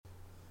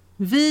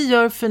Vi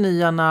gör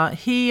Förnyarna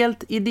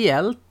helt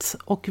ideellt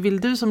och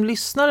vill du som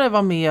lyssnare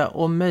vara med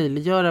och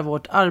möjliggöra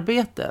vårt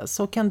arbete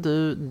så kan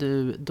du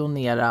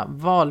donera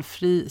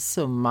valfri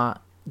summa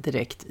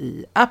direkt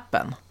i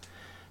appen.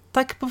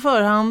 Tack på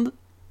förhand!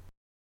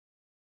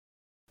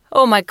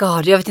 Oh my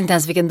god, jag vet inte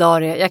ens vilken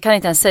dag det är. Jag kan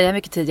inte ens säga hur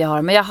mycket tid jag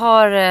har. Men jag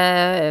har,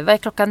 vad är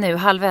klockan nu?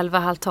 11:30,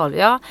 12:30.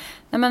 Ja,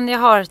 nej, men jag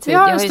har tid. Jag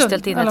har ju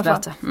ställt in ett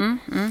möte.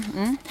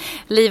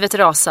 Livet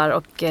rasar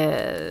och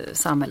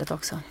samhället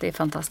också. Det är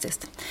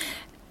fantastiskt.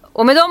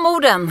 Och med de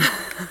orden,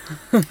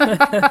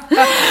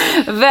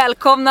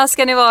 välkomna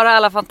ska ni vara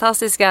alla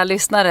fantastiska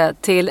lyssnare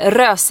till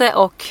Röse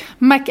och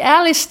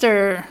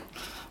McAllister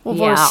och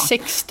vår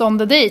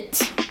 16:e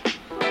dejt.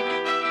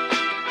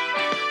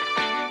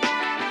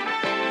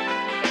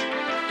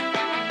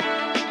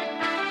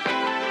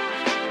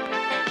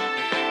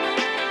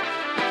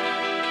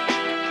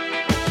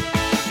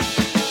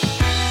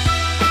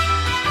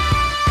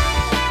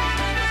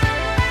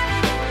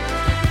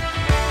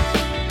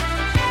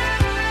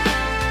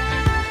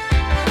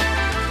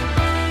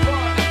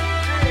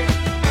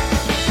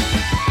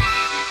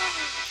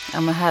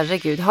 Men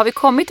herregud, har vi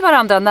kommit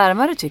varandra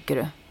närmare tycker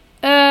du?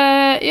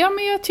 Ja,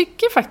 men jag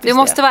tycker faktiskt Du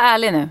måste vara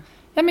ärlig nu.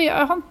 Ja, men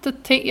jag har inte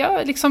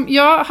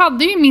jag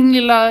hade ju min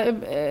lilla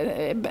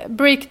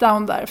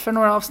breakdown där för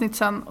några avsnitt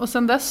sedan. Och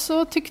sen dess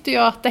så tyckte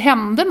jag att det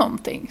hände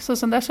någonting. Så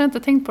sen dess har jag inte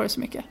tänkt på det så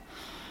mycket.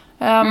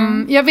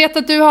 Jag vet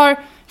att du har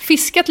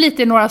fiskat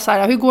lite i några så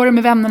här, hur går det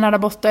med vännerna där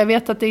borta? Jag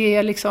vet att det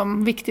är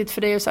liksom viktigt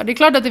för dig och så här. Det är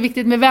klart att det är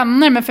viktigt med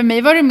vänner, men för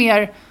mig var det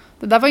mer...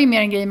 Det där var ju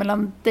mer en grej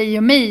mellan dig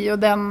och mig och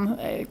den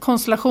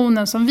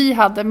konstellationen som vi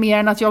hade. Mer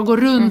än att jag går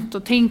runt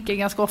och tänker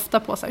ganska ofta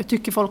på så här, hur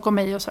tycker folk om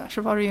mig och så här.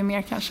 Så var det ju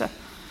mer kanske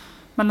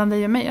mellan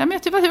dig och mig. Ja,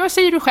 men vad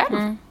säger du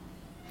själv?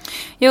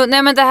 Jo,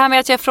 nej, men det här med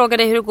att jag frågar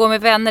dig hur det går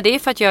med vänner, det är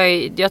för att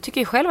jag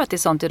tycker ju själv att det är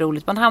sånt är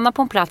roligt. Man hamnar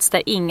på en plats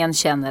där ingen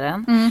känner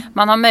en.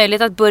 Man har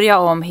möjlighet att börja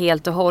om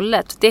helt och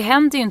hållet. Det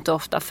händer ju inte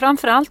ofta.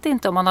 Framförallt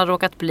inte om man har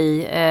råkat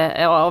bli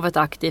av ett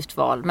aktivt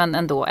val, men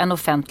ändå en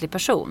offentlig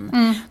person.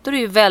 Då är det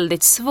ju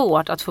väldigt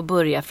svårt att få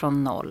börja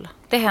från noll.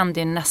 Det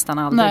händer ju nästan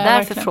aldrig. Nej, därför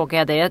verkligen. Frågar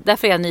jag dig.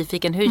 Därför är jag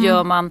nyfiken. Hur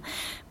gör man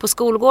på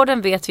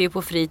skolgården, vet vi ju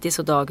på fritids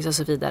och dagis och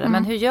så vidare.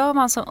 Men hur gör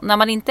man så, när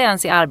man inte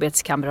ens är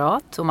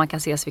arbetskamrat och man kan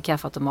ses vid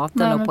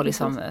kaffeautomaten och på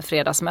liksom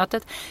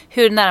fredagsmötet.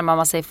 Hur närmar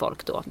man sig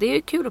folk då? Det är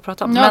ju kul att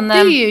prata om. Ja, men, det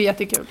är ju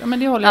jättekul. Men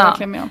det håller jag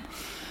verkligen med om.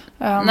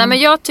 Nej, men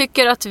jag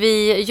tycker att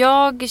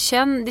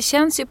det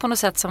känns ju på något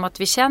sätt som att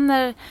vi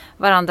känner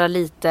varandra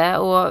lite,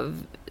 och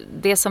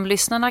det som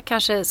lyssnarna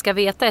kanske ska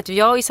veta är att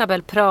jag och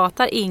Isabel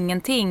pratar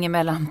ingenting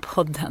mellan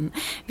podden.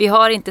 Vi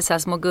har inte så här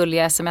små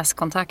gulliga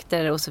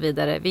sms-kontakter och så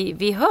vidare.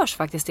 Vi hörs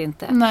faktiskt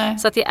inte. Nej.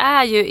 Så att det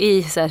är ju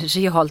i så här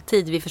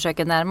realtid vi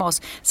försöker närma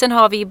oss. Sen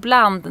har vi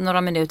ibland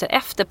några minuter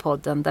efter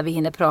podden där vi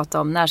hinner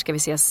prata om när ska vi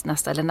ses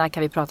nästa, eller när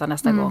kan vi prata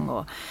nästa gång.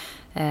 Och,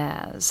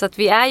 så att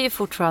vi är ju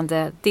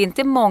fortfarande, det är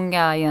inte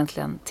många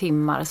egentligen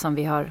timmar som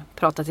vi har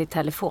pratat i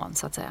telefon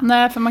så att säga.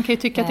 Nej, för man kan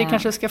ju tycka att det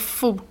kanske ska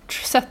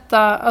fortsätta,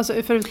 alltså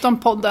förutom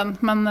podden,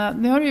 men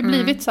det har ju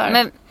blivit så här.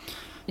 Men,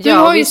 du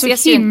har ju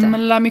så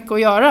himla mycket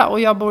att göra och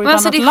jag bor i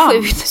ett annat land.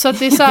 Sjukt. Så att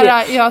det är så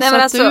här, så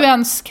att du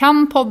ens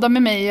kan podda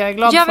med mig. Jag är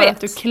glad för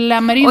att du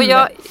klämmer in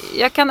det.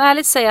 Jag kan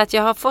ärligt säga att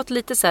jag har fått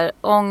lite så här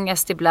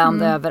ångest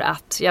ibland över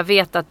att jag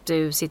vet att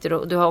du sitter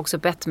och du har också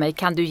bett mig,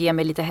 kan du ge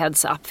mig lite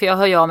heads up? För jag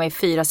hör av mig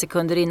 4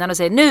 sekunder innan och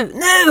säger nu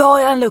har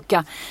jag en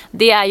lucka.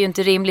 Det är ju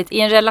inte rimligt i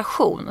en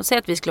relation. Och säg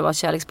att vi skulle vara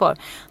kärlekspar.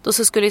 Då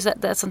så skulle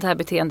ett sånt här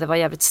beteende vara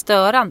jävligt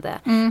störande.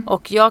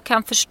 Och jag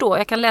kan förstå,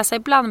 jag kan läsa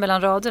ibland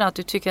mellan raderna att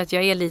du tycker att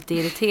jag är lite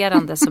irriterande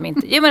som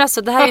inte, ja, men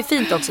alltså, det här är ju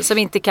fint också, som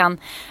inte kan,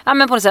 ja,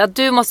 men på något sätt att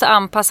du måste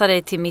anpassa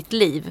dig till mitt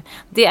liv.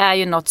 Det är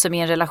ju något som i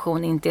en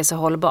relation inte är så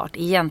hållbart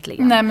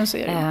egentligen. Nej, men så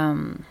är det.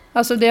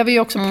 Alltså det har vi ju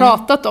också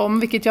pratat om,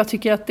 vilket jag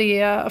tycker att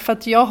det är, för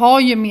att jag har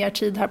ju mer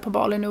tid här på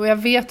Bali nu och jag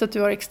vet att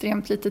du har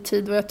extremt lite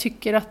tid och jag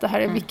tycker att det här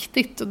är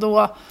viktigt och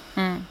då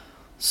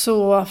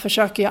så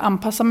försöker jag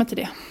anpassa mig till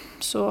det.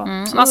 Så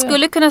man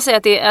skulle kunna säga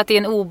att det är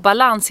en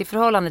obalans i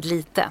förhållandet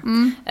lite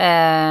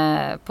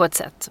på ett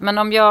sätt. Men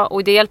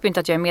och det hjälper inte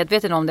att jag är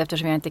medveten om det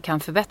eftersom jag inte kan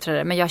förbättra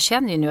det. Men jag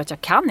känner ju nu att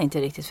jag kan inte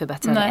riktigt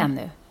förbättra det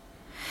ännu.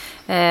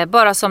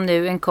 Bara som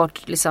nu en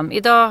kort, liksom,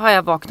 idag har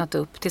jag vaknat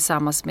upp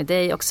tillsammans med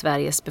dig och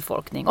Sveriges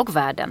befolkning och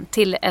världen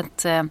till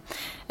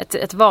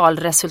ett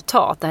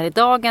valresultat. Det här är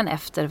dagen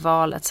efter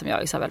valet som jag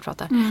och Isabel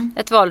pratar.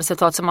 Ett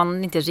valresultat som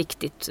man inte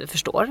riktigt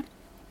förstår.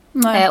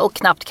 Och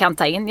knappt kan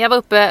ta in. Jag var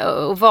uppe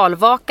och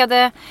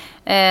valvakade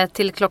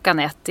till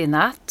 1:00 i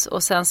natt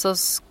och sen så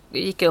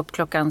gick jag upp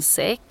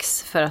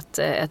 6:00 för att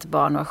ett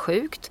barn var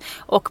sjukt.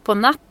 Och på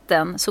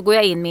natten så går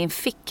jag in med en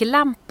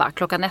ficklampa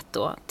 1:00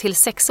 då till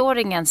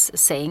 6-åringens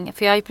säng.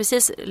 För jag har ju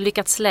precis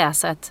lyckats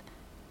läsa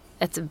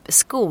ett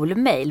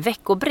skolmail,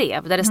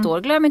 veckobrev, där det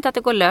står glöm inte att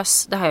det går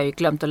lös. Det har jag ju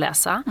glömt att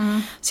läsa.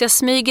 Så jag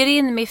smyger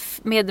in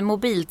med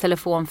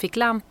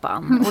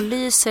mobiltelefonficklampan och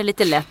lyser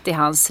lite lätt i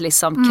hans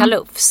liksom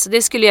kalufs.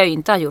 Det skulle jag ju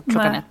inte ha gjort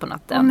klockan 1 på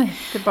natten. Nej,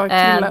 det är bara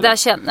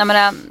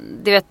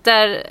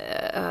där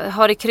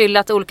har det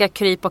kryllat olika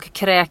kryp och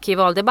kräk i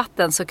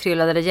valdebatten, så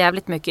kryllade det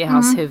jävligt mycket i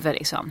hans huvud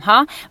liksom.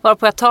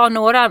 Varpå jag tar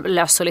några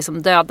löss och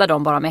liksom dödar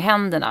dem bara med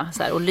händerna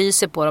så här, och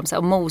lyser på dem så här,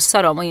 och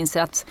mosar dem och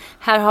inser att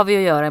här har vi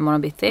att göra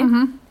imorgon bitti.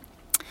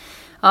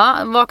 Ja,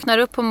 vaknar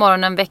upp på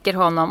morgonen, väcker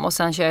honom och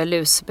sen kör jag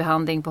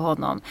lusbehandling på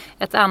honom.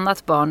 Ett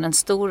annat barn, en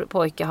stor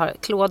pojke, har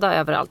klåda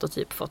överallt och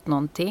typ fått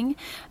någonting.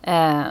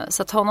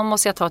 Så att honom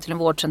måste jag ta till en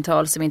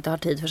vårdcentral som inte har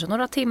tid för så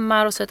några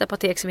timmar, och så ett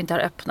apotek som inte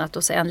har öppnat,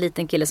 och så en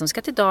liten kille som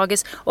ska till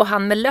dagis, och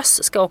han med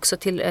löss ska också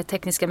till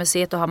Tekniska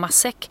museet och ha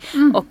matsäck.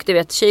 Och du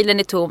vet, kylen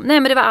är tom. Nej,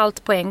 men det var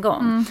allt på en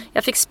gång.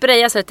 Jag fick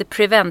spraya så lite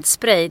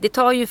prevent-spray. Det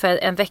tar ju för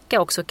en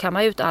vecka också att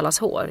kamma ut allas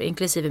hår,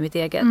 inklusive mitt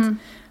eget.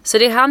 Så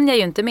det hann jag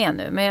ju inte med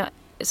nu, men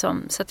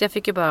så att jag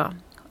fick ju bara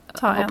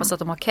hoppas att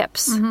de har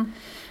keps.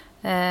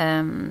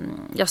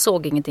 Jag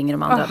såg ingenting i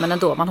de andra, men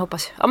ändå, man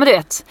hoppas. Ja, men du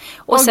vet.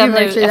 Och sen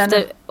nu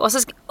efter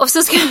och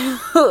så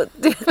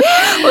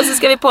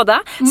ska vi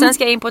podda. Sen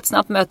ska jag in på ett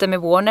snabbt möte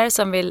med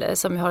Warner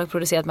som har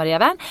producerat Maria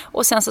Wern,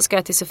 och sen så ska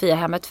jag till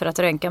Sofiahemmet för att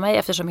röntga mig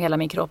eftersom hela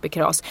min kropp är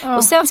kras.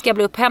 Och sen ska jag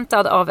bli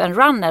upphämtad av en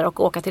runner och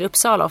åka till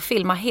Uppsala och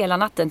filma hela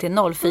natten till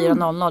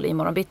 04:00 i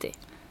morgon bitti.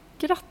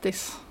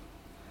 Grattis.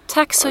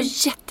 Tack så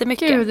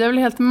jättemycket. Gud, jag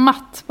blir helt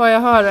matt bara jag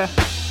hör det.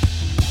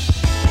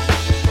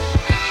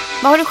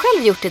 Vad har du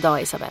själv gjort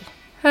idag, Isabel?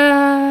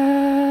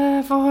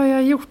 Vad har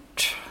jag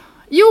gjort?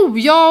 Jo,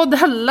 jag och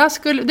Della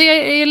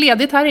det är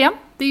ledigt här igen.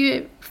 Det är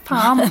ju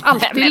fan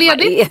alltid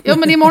ledigt. Ja,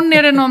 men imorgon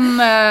är det någon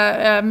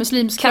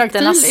muslimsk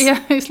högtid,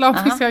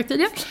 islamisk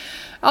högtid.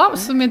 Ja,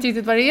 som inte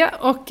riktigt vad det är.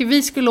 Och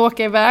vi skulle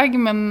åka iväg,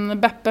 men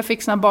Beppe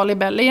fick sån här Bali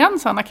Belly igen,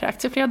 så han har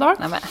kräkts i flera dagar.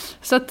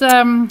 Så att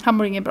han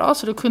mår inget bra,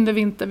 så då kunde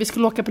vi inte. Vi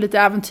skulle åka på lite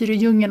äventyr i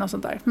djungeln och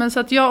sånt där. Men så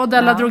att jag och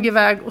Della drog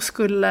iväg och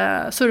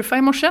skulle surfa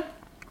i morse.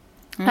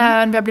 Vi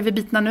har blivit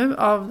bitna nu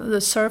av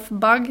the surf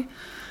bug.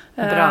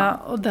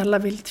 Och Della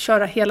vill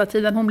köra hela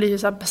tiden. Hon blir ju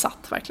så här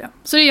besatt verkligen.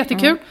 Så det är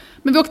jättekul.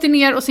 Men vi åkte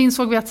ner och så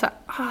insåg vi att så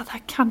här, det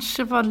här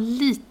kanske var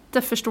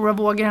lite för stora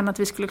vågor än att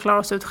vi skulle klara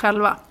oss ut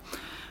själva.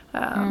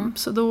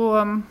 Så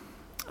då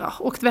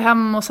åkte vi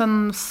hem och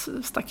sen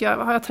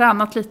har jag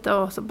tränat lite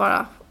och så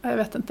bara, jag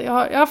vet inte, jag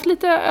har haft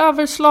lite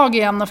överslag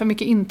igen och för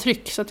mycket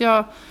intryck, så att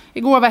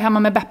igår var jag hemma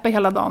med Beppe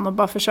hela dagen och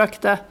bara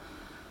försökte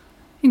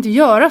inte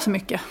göra så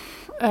mycket,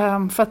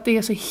 för att det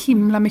är så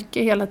himla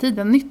mycket hela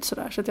tiden nytt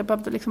sådär, så att jag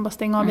behövde liksom bara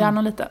stänga av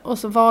hjärnan lite, och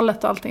så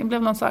valet och allting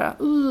blev någon så här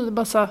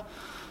bara så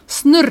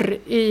snurr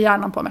i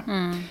hjärnan på mig.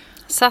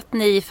 Satt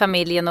ni i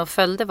familjen och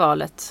följde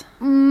valet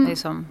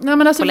liksom,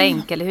 på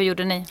länk, eller hur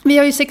gjorde ni? Vi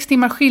har ju 6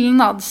 timmar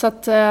skillnad, så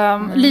att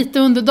lite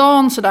under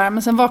dagen sådär,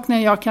 men sen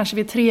vaknade jag kanske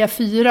vid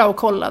 3-4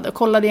 och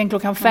kollade igen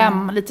klockan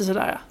 5, lite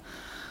sådär.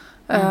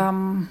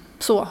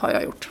 Så har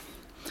jag gjort.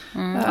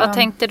 Vad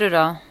tänkte du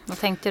då? Vad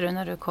tänkte du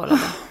när du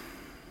kollade?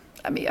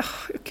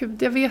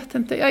 Jag vet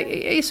inte. Jag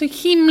är så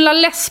himla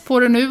less på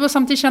det nu, och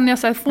samtidigt känner jag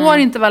så här, jag får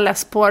inte vara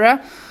less på det.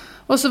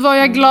 Och så var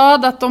jag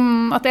glad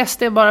att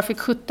SD bara fick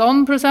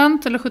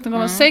 17% eller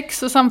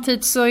 17,6%, och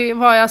samtidigt så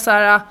var jag så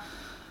här,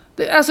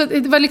 alltså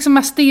det var liksom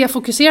mest det jag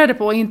fokuserade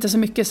på, och inte så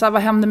mycket så här,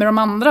 vad hände med de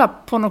andra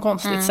på något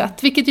konstigt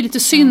sätt. Vilket är lite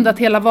synd att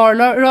hela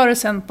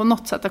valrörelsen på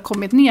något sätt har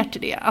kommit ner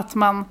till det, att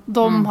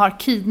de har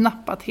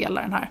kidnappat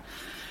hela den här.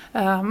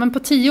 Men på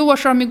 10 år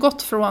så har de ju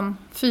gått från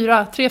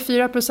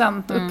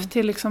 3-4% upp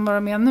till liksom vad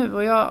de är nu.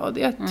 Och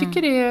jag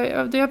tycker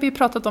det har vi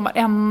pratat om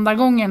varenda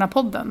gång i den här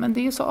podden. Men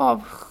det är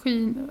så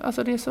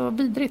alltså det är så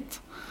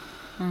vidrigt.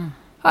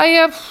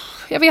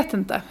 Jag vet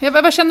inte.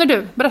 Vad känner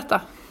du?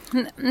 Berätta.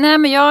 Nej,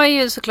 men jag är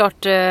ju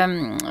såklart,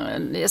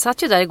 jag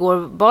satt ju där igår,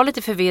 var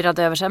lite förvirrad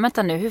över så här,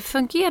 vänta nu, hur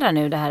fungerar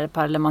nu det här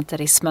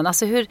parlamentarismen?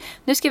 Alltså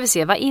nu ska vi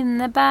se, vad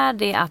innebär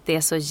det att det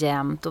är så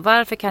jämnt, och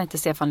varför kan inte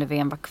Stefan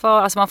Löfven vara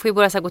kvar? Alltså man får ju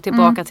börja så här, gå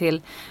tillbaka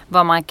till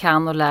vad man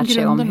kan och lärt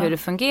sig om hur det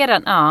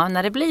fungerar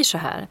när det blir så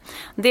här.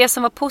 Det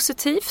som var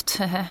positivt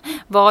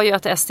var ju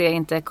att SD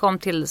inte kom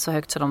till så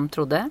högt som de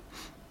trodde.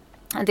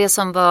 Det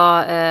som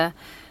var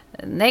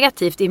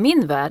negativt i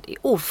min värld,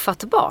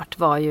 ofattbart,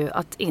 var ju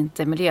att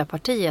inte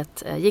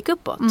Miljöpartiet gick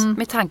uppåt.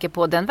 Med tanke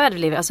på den värld vi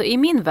lever. Alltså i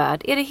min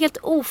värld är det helt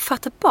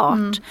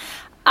ofattbart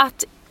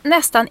att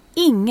nästan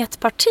inget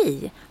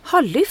parti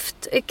har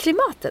lyft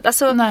klimatet.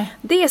 Alltså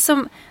det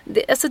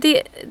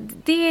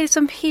är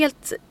som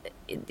helt...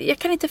 Jag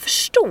kan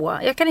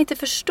inte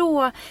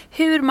förstå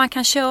hur man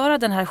kan köra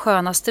den här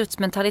sköna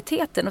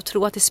strutsmentaliteten och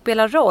tro att det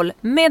spelar roll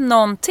med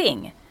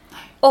någonting.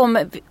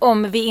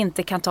 Om vi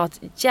inte kan ta ett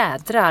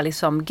jädra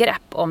liksom,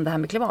 grepp om det här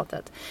med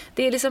klimatet.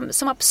 Det är liksom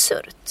som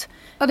absurt,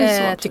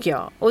 tycker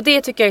jag. Och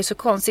det tycker jag är så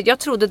konstigt. Jag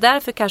trodde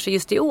därför kanske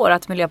just i år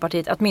att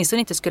Miljöpartiet åtminstone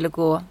inte skulle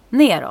gå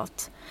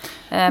neråt.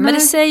 Men det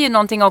säger ju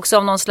någonting också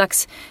om någon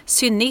slags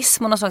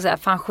cynism och någon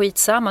slags fan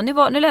skitsamma.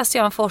 Nu läste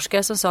jag en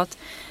forskare som sa att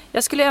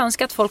Jag skulle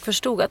önska att folk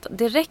förstod att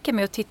det räcker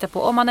med att titta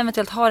på, om man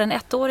eventuellt har en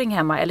 1-åring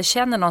hemma eller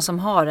känner någon som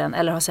har en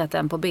eller har sett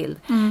en på bild.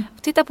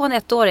 Titta på en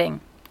 1-åring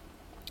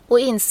och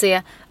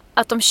inse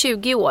att om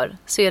 20 år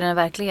så är det en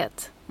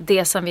verklighet.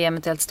 Det som vi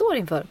eventuellt står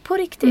inför, på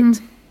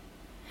riktigt.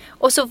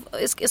 Och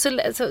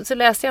så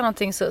läste jag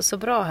någonting så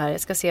bra här.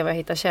 Jag ska se vad jag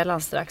hittar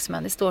källan strax,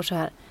 men det står så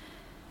här.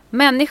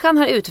 Människan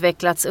har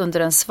utvecklats under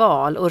en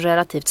sval och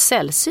relativt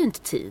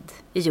sällsynt tid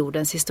i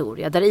jordens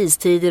historia, där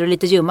istider och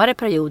lite ljummare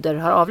perioder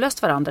har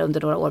avlöst varandra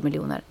under några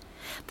årmiljoner.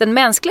 Den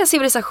mänskliga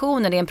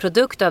civilisationen är en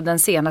produkt av det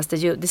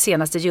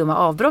senaste ljumma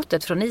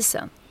avbrottet från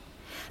isen.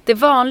 Det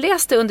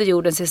vanligaste under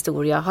jordens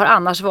historia har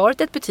annars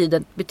varit ett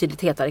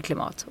betydligt hetare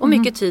klimat. Och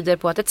mycket tyder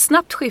på att ett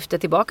snabbt skifte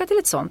tillbaka till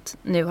ett sånt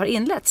nu har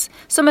inletts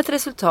som ett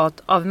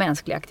resultat av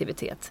mänsklig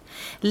aktivitet.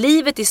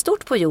 Livet i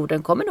stort på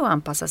jorden kommer nog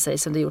anpassa sig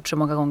som det gjort så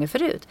många gånger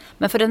förut.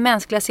 Men för den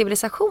mänskliga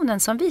civilisationen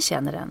som vi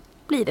känner den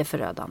blir det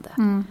förödande.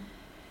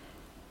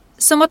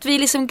 Som att vi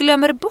liksom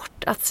glömmer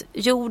bort att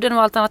jorden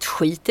och allt annat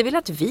skiter vill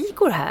att vi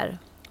går här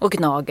och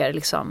gnager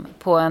liksom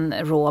på en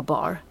raw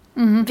bar.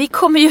 Vi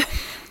kommer ju...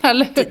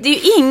 Det är ju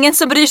ingen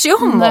som bryr sig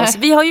om oss.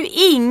 Vi har ju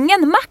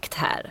ingen makt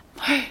här.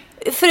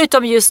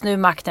 Förutom just nu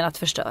makten att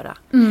förstöra.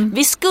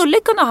 Vi skulle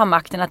kunna ha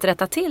makten att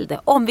rätta till det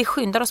om vi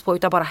skyndar oss på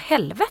utav bara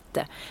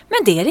helvete. Men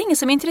det är det ingen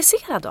som är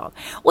intresserad av.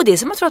 Och det är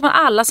som att tro att man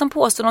alla som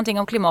påstår någonting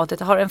om klimatet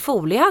har en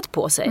foliehatt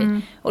på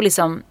sig. Och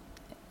liksom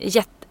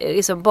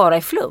bara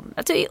i flum.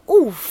 Alltså, det är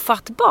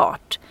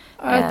ofattbart,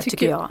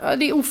 tycker jag. Ja,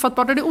 det är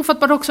ofattbart. Och det är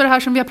ofattbart också det här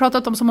som vi har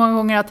pratat om så många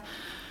gånger, att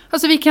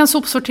alltså vi kan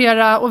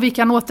sopsortera och vi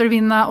kan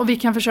återvinna och vi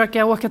kan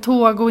försöka åka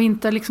tåg och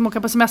inte liksom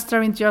åka på semester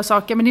och inte göra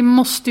saker. Men det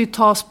måste ju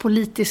tas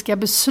politiska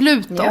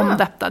beslut om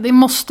detta. Det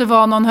måste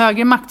vara någon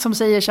högre makt som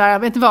säger så här,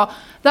 vet du vad,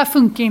 det här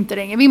funkar inte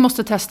längre. Vi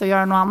måste testa att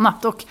göra något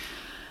annat. Och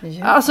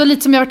alltså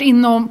lite som jag har varit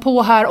inne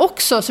på här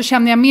också, så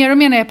känner jag mer och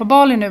mer när jag är på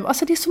Bali nu.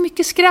 Alltså det är så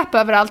mycket skräp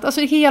överallt.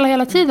 Alltså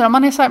hela tiden. Och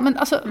man är så här, men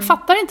alltså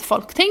fattar inte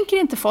folk? Tänker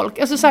inte folk?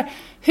 Alltså så här,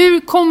 hur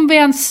kom vi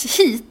ens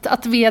hit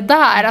att vi är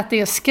där? Att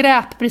det är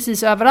skräp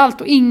precis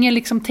överallt och ingen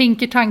liksom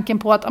tänker tanken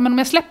på att men om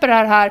jag släpper det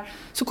här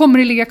så kommer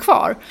det ligga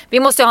kvar. Vi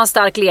måste ha en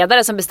stark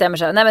ledare som bestämmer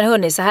sig. Nej men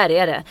hörni, så här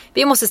är det.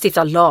 Vi måste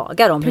stifta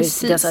lagar om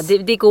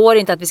hur det går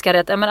inte att vi ska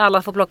rätta. Men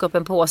alla får plocka upp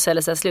en påse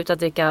eller så här, sluta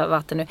dricka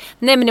vatten nu.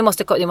 Nej, men det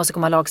måste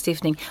komma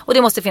lagstiftning och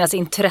det måste finnas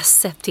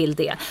intresse till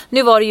det.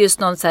 Nu var det just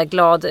någon så här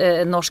glad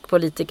norsk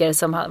politiker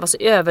som var så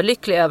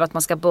överlycklig över att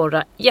man ska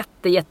borra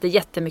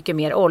jättemycket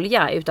mer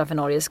olja utanför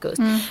Norges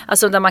kust.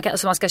 Alltså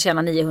där man ska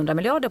tjäna 900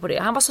 miljarder på det.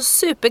 Han var så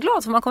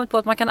superglad för man har kommit på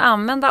att man kan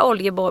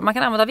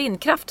använda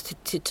vindkraft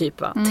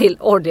till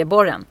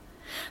oljeborren.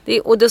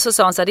 Och då så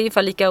sa han så här, det är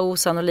ungefär lika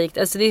osannolikt,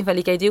 alltså det är ungefär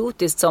lika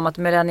idiotiskt som att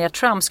Melania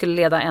Trump skulle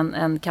leda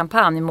en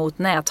kampanj mot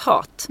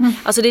näthat.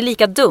 Alltså det är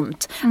lika dumt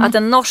att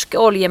en norsk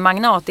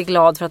oljemagnat är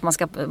glad för att man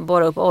ska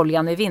borra upp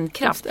oljan i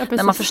vindkraft.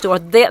 När man förstår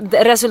att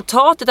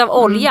resultatet av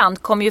oljan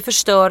kommer ju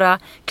förstöra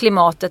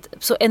klimatet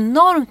så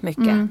enormt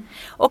mycket.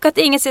 Och att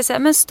ingen säger så här,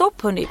 men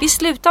stopp hörni, vi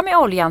slutar med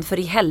oljan för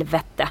i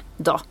helvete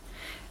då.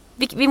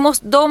 Vi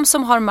måste, de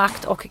som har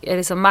makt och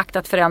liksom makt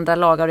att förändra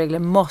lagar och regler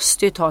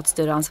måste ju ta ett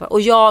större ansvar.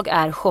 Och jag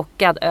är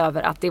chockad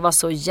över att det var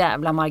så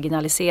jävla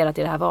marginaliserat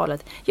i det här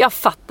valet. Jag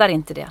fattar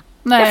inte det.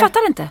 Nej. Jag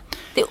fattar inte.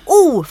 Det är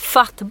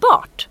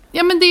ofattbart.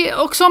 Ja, men det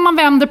är också om man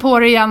vänder på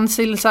det igen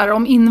till så här,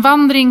 om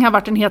invandring har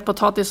varit en het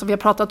potatis och vi har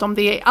pratat om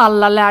det i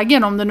alla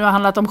lägen, om det nu har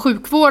handlat om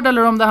sjukvård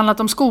eller om det har handlat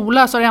om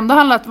skola, så har det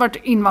ändå varit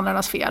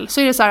invandrarnas fel.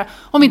 Så är det så här,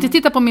 om vi inte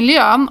tittar på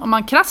miljön, om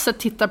man krasst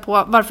tittar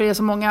på varför det är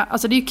så många,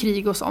 alltså det är ju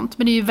krig och sånt,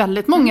 men det är ju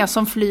väldigt många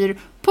som flyr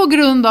på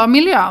grund av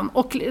miljön.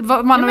 Och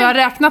man har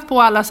räknat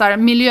på alla så här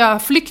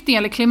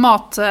miljöflyktingar eller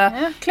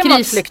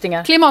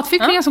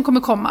klimatflyktingar som kommer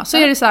komma, så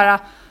är det så här,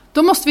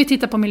 då måste vi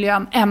titta på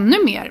miljön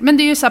ännu mer. Men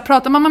det är ju så här,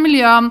 pratar man om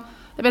miljön,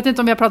 jag vet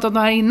inte om vi har pratat om det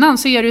här innan,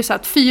 så är det ju så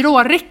att 4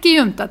 år räcker ju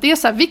inte. Att det är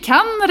så här, vi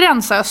kan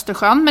rensa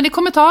Östersjön, men det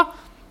kommer ta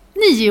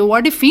 9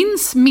 år. Det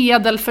finns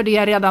medel för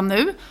det redan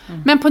nu.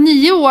 Men på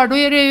 9 år, då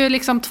är det ju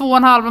liksom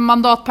 2,5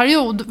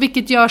 mandatperiod,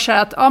 vilket gör så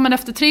att men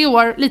efter 3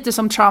 år, lite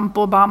som Trump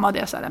och Obama, det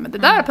är så här, men det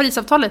där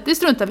Parisavtalet, det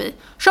struntar vi.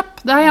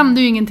 Det här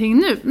händer ju ingenting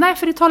nu. Nej,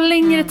 för det tar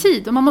längre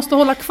tid och man måste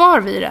hålla kvar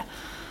vid det.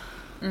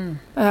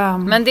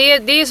 Men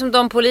det är som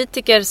de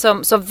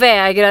politiker som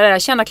vägrar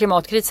erkänna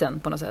klimatkrisen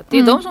på något sätt. Det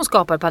är de som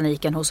skapar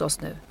paniken hos oss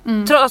nu.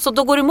 Alltså,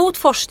 de går emot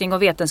forskning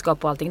och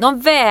vetenskap och allting.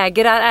 De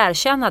vägrar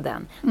erkänna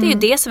den. Det är ju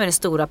det som är den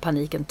stora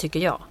paniken, tycker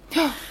jag.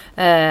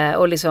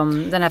 Och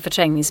liksom den här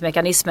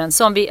förträngningsmekanismen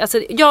som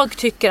jag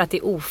tycker att det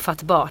är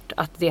ofattbart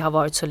att det har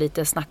varit så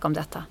lite snack om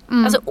detta.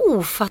 Alltså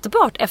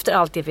ofattbart efter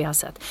allt det vi har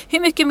sett. Hur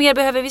mycket mer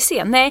behöver vi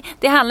se? Nej,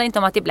 det handlar inte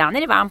om att ibland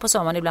är det varmt på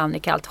sommaren, ibland är det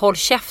kallt. Håll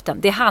käften.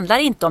 Det handlar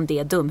inte om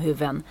det,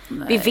 dumhuven.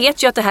 Nej. Vi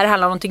vet ju att det här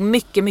handlar om någonting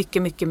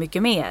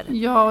mycket mer.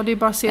 Ja, och det är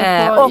bara att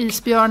se på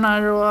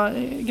isbjörnar och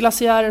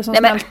glaciärer som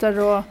smälter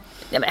och...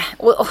 Ja, men,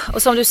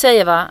 och som du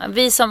säger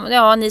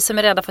va, ni som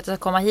är rädda för att det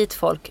ska komma hit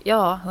folk.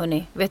 Ja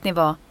hörni, vet ni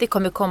vad? Det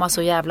kommer komma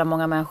så jävla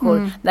många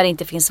människor när det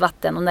inte finns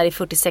vatten och när det är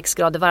 46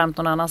 grader varmt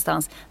någon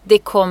annanstans. Det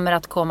kommer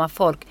att komma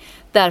folk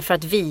därför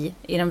att vi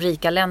i de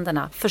rika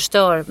länderna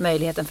förstör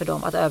möjligheten för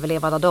dem att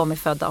överleva där de är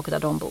födda och där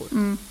de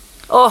bor.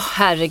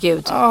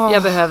 Herregud,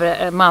 jag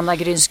behöver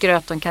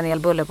mannagrynsgröt och en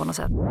kanelbulle på något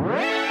sätt.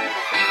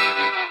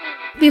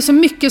 Det är så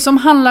mycket som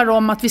handlar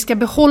om att vi ska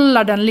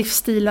behålla den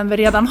livsstilen vi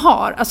redan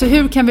har. Alltså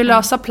hur kan vi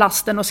lösa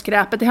plasten och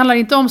skräpet? Det handlar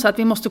inte om så att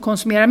vi måste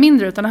konsumera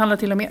mindre, utan det handlar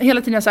till och med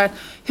hela tiden så här,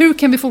 hur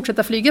kan vi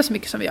fortsätta flyga så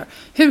mycket som vi gör?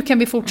 Hur kan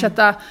vi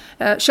fortsätta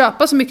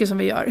köpa så mycket som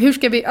vi gör? Hur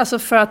ska vi, alltså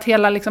för att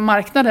hela liksom,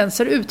 marknaden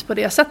ser ut på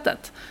det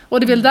sättet? Och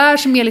det är väl där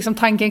som är liksom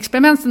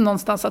tankeexperimenten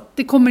någonstans, att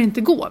det kommer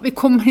inte gå. Vi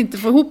kommer inte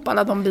få ihop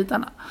alla de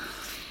bitarna.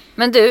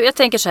 Men du, jag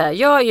tänker så här,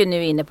 jag är ju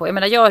nu inne på,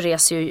 jag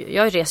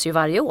reser ju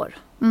varje år.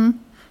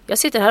 Jag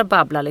sitter här och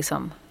babblar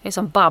liksom. Jag är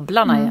som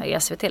babblarna i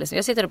SVT. Liksom.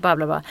 Jag sitter och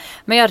babblar bara.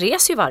 Men jag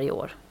reser ju varje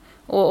år.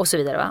 Och så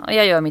vidare va. Och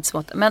jag gör mitt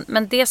smått.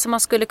 Men det som man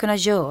skulle kunna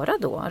göra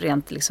då.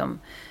 Rent liksom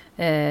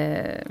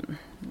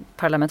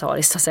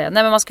parlamentariskt att säga.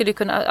 Nej men man skulle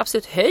kunna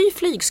absolut höja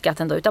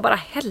flygskatten då. Utan bara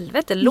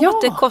helvete.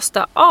 Låt det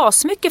kosta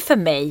asmycket för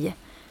mig.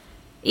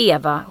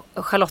 Eva,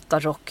 Charlotta,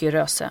 Rocky,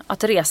 Röse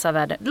att resa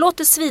världen. Låt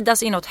det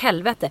svidas inåt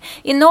helvete.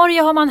 I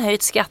Norge har man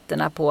höjt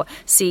skatterna på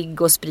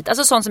cigg och sprit.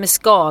 Alltså sånt som är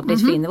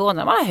skadligt för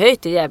invånarna. Man har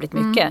höjt det jävligt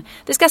mycket.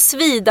 Det ska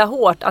svida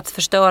hårt att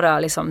förstöra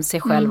liksom,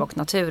 sig själv och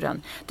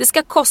naturen. Det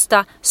ska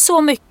kosta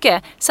så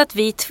mycket så att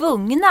vi är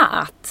tvungna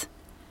att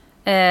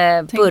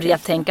börja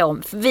tänka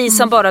om. Vi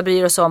som bara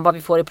bryr oss om vad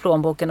vi får i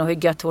plånboken och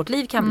hur gött vårt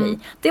liv kan bli.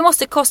 Det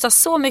måste kosta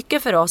så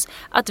mycket för oss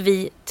att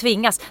vi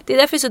tvingas. Det är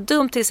därför det är så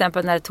dumt till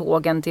exempel när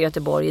tågen till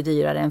Göteborg är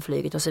dyrare än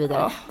flyget och så vidare.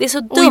 Ja. Det är så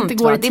dumt. Och inte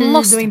går i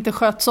tid och inte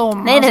sköts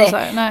om.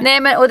 Nej,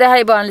 men och det här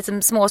är bara en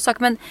liten småsak.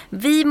 Men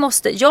vi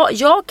måste,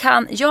 jag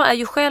är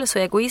ju själv så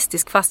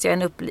egoistisk fast jag är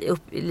en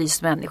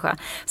upplyst människa.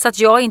 Så att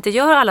jag inte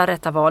gör alla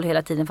rätta val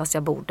hela tiden fast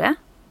jag borde.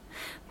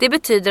 Det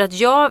betyder att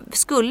jag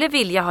skulle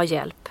vilja ha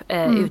hjälp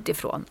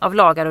utifrån av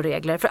lagar och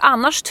regler. För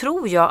annars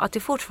tror jag att det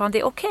fortfarande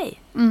är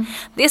okej.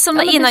 Det är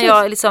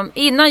som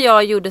innan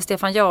jag gjorde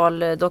Stefan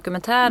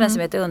Jarl-dokumentären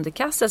som heter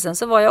Underkastelsen,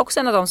 så var jag också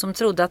en av dem som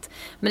trodde att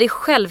men det är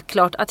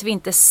självklart att vi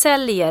inte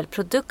säljer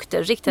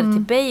produkter riktade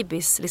till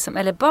babys liksom,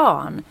 eller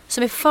barn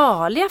som är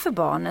farliga för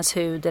barnens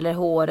hud eller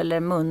hår eller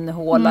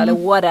munhåla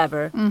eller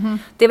whatever.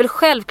 Det är väl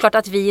självklart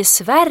att vi i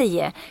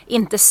Sverige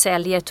inte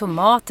säljer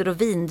tomater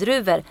och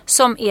vindruvor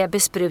som är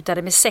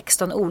besprutade med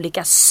 16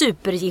 olika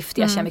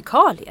supergiftiga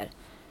kemikalier.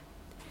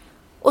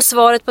 Och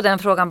svaret på den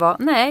frågan var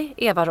nej,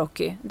 Eva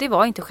Rocky, det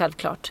var inte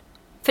självklart.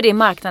 För det är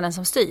marknaden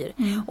som styr.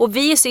 Och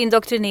vi är så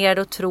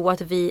indoktrinerade och tror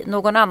att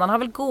någon annan har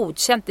väl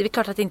godkänt. Det är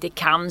klart att det inte är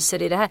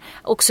cancer i det här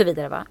och så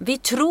vidare va. Vi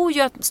tror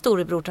ju att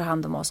storebror tar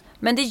hand om oss.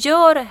 Men det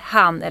gör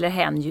han eller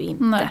hen ju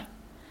inte.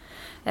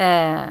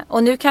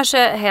 Och nu kanske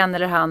hen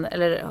eller han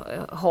eller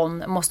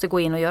hon måste gå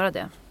in och göra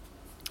det.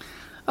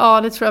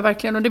 Ja, det tror jag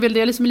verkligen. Och det är väl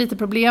det liksom lite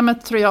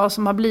problemet tror jag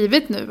som har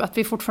blivit nu. Att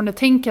vi fortfarande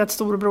tänker att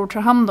storebror tar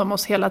hand om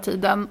oss hela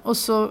tiden. Och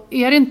så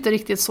är det inte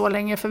riktigt så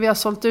länge. För vi har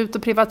sålt ut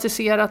och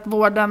privatiserat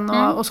vården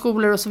och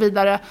skolor och så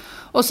vidare.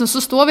 Och sen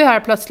så står vi här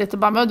plötsligt och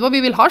bara,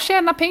 vi vill ha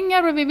tjäna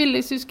pengar och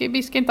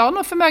vi ska inte ha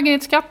någon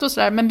förmögenhetsskatt och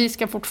sådär. Men vi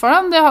ska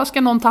fortfarande,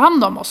 ska någon ta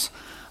hand om oss.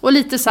 Och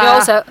lite så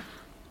här... Ja,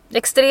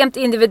 extremt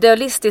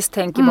individualistiskt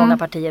tänker många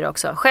partier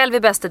också. Själv är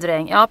bästa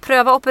dräng. Ja,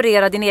 pröva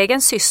operera din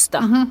egen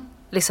syster.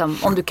 Liksom,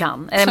 om du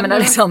kan. Jag menar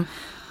liksom,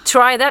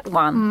 try that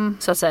one,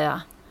 så att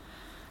säga.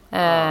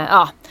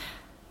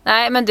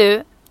 Nej, men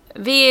du,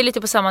 vi är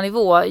lite på samma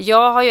nivå.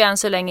 Jag har ju än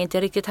så länge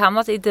inte riktigt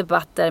hamnat i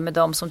debatter med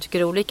dem som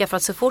tycker olika. För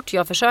att så fort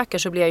jag försöker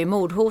så blir jag ju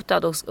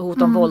mordhotad och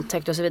hot om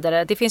våldtäkt och så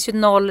vidare. Det finns ju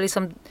noll,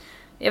 liksom,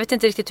 jag vet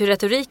inte riktigt hur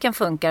retoriken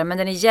funkar, men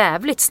den är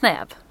jävligt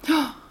snäv.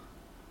 Ja,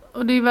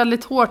 och det är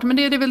väldigt hårt. Men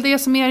det är väl det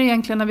som är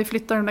egentligen när vi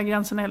flyttar de där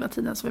gränserna hela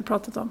tiden som vi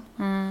pratat om.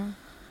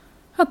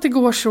 Att det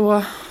går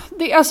så...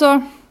 Det,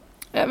 alltså...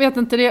 Jag vet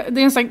inte,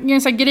 det är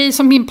en sån grej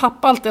som min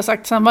pappa alltid har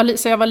sagt sen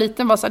jag var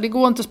liten. Var så här, det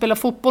går inte att spela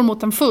fotboll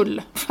mot en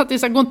full. För att det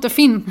så här, går inte att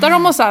finta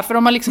dem och så här. För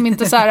de har liksom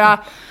inte så här...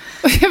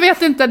 Jag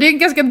vet inte, det är en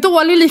ganska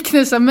dålig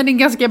liknelse. Men det är en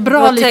ganska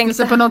bra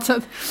liknelse på något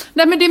sätt.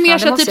 Nej, men det är mer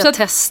så typ så att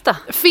testa.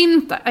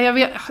 Finta.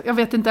 Jag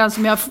vet inte ens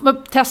om jag har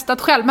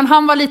testat själv. Men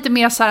han var lite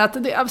mer så här att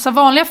så här,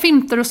 vanliga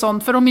finter och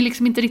sånt. För de är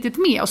liksom inte riktigt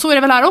med. Och så är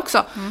det väl här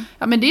också.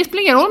 Ja, men det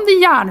spelar ingen roll om det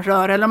är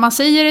järnrör. Eller om man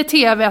säger i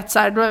tv att så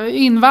här,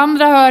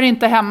 invandrare hör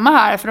inte hemma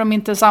här. För de är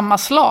inte samma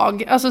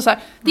slag. Alltså så här,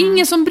 det är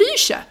ingen som bryr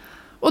sig.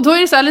 Och då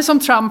är det så här, liksom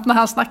Trump när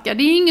han snackar.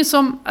 Det är ingen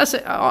som, alltså,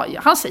 ja,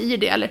 han säger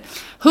det. Eller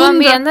 100... Vad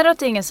menar du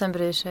att ingen som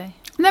bryr sig?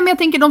 Nej, men jag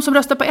tänker de som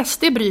röstar på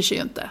SD bryr sig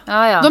ju inte.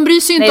 Ja. De bryr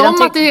sig ju inte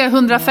om att det är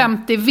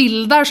 150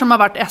 vildar som har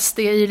varit SD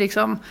i,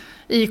 liksom,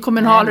 i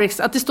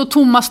kommunalriksdag. Att det står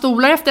tomma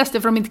stolar efter SD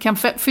för de inte kan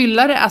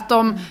fylla det. Att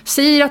de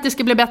säger att det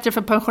ska bli bättre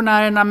för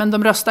pensionärerna men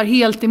de röstar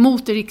helt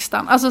emot i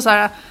riksdagen. Alltså så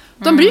här,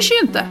 de bryr sig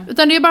ju inte.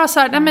 Utan det är bara så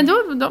här, nej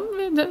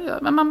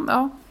men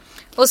ja.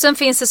 Och sen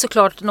finns det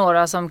såklart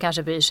några som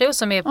kanske bryr sig och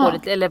som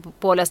är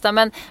pålästa.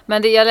 Men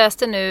det jag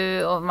läste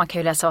nu, och man kan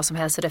ju läsa vad som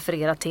helst och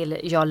referera till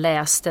jag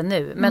läste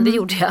nu. Men det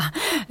gjorde jag.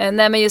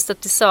 Nej, men just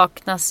att det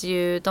saknas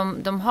ju,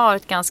 de har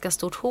ett ganska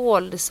stort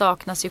hål. Det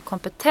saknas ju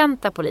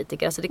kompetenta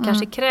politiker. Alltså det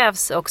kanske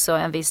krävs också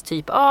en viss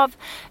typ av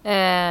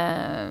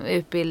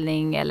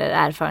utbildning eller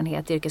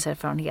erfarenhet,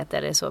 yrkeserfarenhet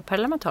eller så,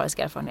 parlamentarisk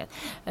erfarenhet.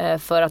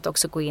 För att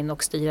också gå in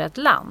och styra ett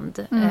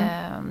land.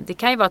 Det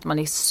kan ju vara att man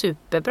är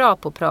superbra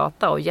på att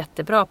prata och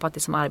jättebra på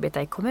att som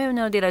arbetar i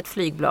kommunen och delar ett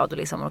flygblad och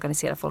liksom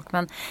organisera folk.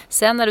 Men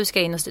sen när du ska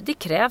in och det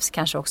krävs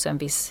kanske också en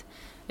viss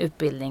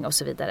utbildning och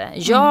så vidare.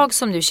 Jag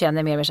som nu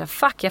känner mer så här,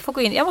 fuck,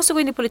 jag måste gå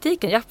in i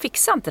politiken. Jag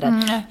fixar inte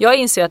det. Jag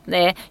inser att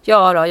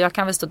jag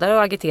kan väl stå där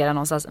och agitera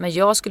någonstans, men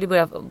jag skulle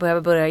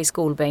behöva börja i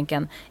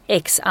skolbänken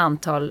x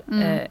antal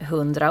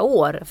 100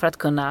 år för att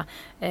kunna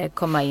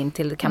komma in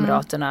till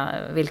kamraterna,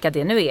 vilka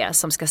det nu är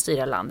som ska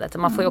styra landet.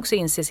 Man får ju också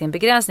inse sin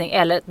begränsning,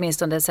 eller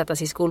åtminstone sätta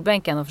sig i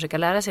skolbänken och försöka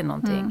lära sig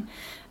någonting.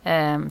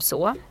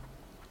 Så.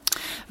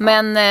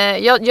 Men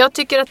jag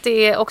tycker att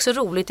det är också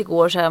roligt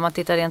igår så här, om man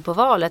tittar rent på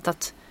valet,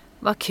 att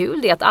vad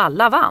kul det är att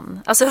alla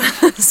vann. Alltså,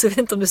 så vet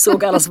inte om du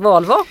såg allas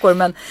valvakor,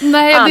 men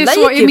nej, alla det är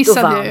så, gick ut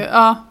och vann. ju,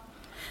 ja.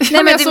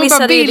 Nej, men jag såg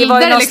bara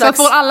bilder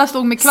liksom, alla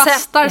stod med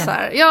kvastar så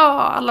här.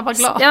 Ja, alla var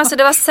glada. Ja, alltså,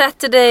 det var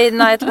Saturday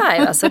Night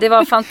Live. Alltså, det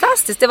var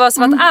fantastiskt. Det var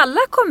som att alla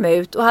kom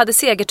ut och hade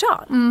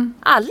segertal.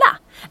 Alla.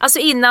 Alltså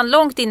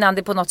långt innan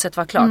det på något sätt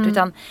var klart.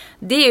 Utan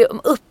det är ju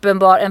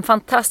uppenbar en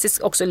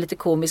fantastisk, också lite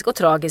komisk och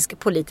tragisk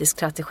politisk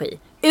strategi.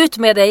 Ut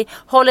med dig,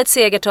 håll ett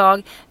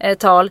segertal,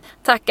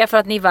 tacka för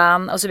att ni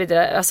vann och så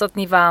vidare. Alltså att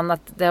ni vann,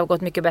 att det har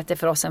gått mycket bättre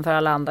för oss än för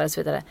alla andra och så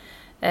vidare.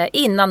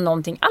 Innan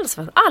någonting alls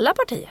var alla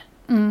partier.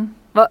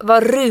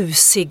 Var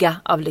rusiga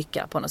av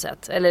lycka på något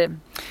sätt. Eller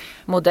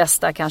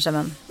modesta kanske,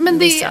 men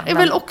det är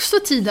väl också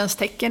tidens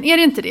tecken, är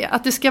det inte det?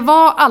 Att det ska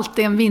vara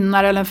alltid en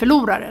vinnare eller en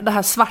förlorare. Det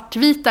här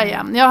svartvita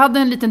igen. Jag hade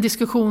en liten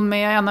diskussion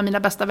med en av mina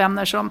bästa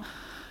vänner som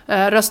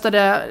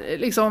röstade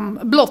liksom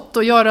blått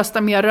och jag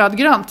röstade mer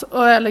rödgrönt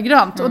eller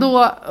grönt.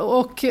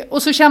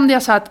 Och så kände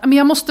jag så här att men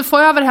jag måste få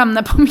över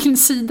henne på min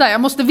sida.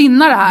 Jag måste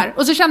vinna det här.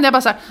 Och så kände jag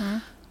bara så här...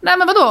 Nej,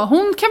 men vadå?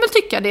 Hon kan väl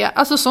tycka det.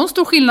 Alltså sån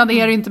stor skillnad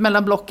är det inte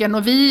mellan blocken.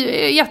 Och vi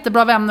är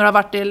jättebra vänner och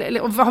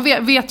har varit,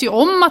 vet ju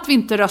om att vi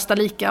inte röstar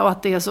lika och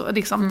att det är så,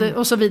 liksom,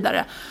 och så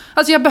vidare.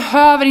 Alltså jag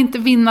behöver inte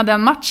vinna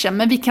den matchen.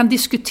 Men vi kan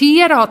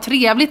diskutera, ha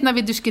trevligt när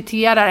vi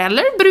diskuterar.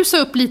 Eller brusa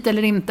upp lite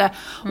eller inte.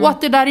 Och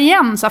att det där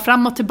igen, så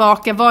fram och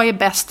tillbaka, vad är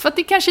bäst? För att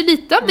det kanske är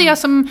lite av det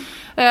som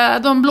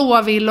de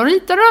blåa vill och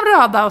lite av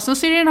röda. Och så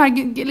ser det den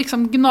här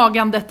liksom,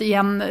 gnagandet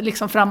igen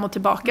liksom, fram och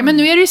tillbaka. Men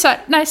nu är det ju så här,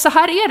 nej så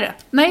här är det.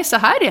 Nej så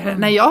här är det.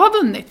 Nej, jag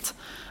har vunnit.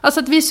 Alltså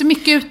att vi är så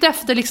mycket ute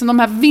efter liksom, de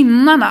här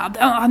vinnarna.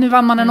 Nu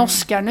vann man en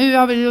Oscar. Nu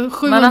har vi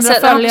 700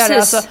 följare.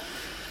 Alltså.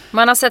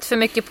 Man har sett för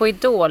mycket på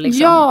Idol.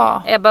 Liksom.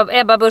 Ja.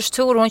 Ebba Busch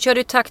Thor, hon körde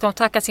ju hon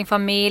tackade sin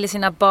familj,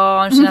 sina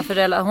barn, sina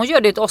föräldrar. Hon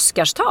gjorde ju ett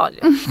Oscarstal.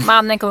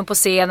 Mannen kom på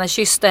scenen,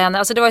 kysste henne.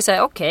 Alltså det var ju så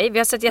här, okej, vi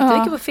har sett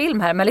jättemycket på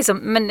film här.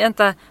 Men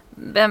vänta,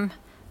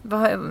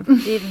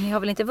 ni har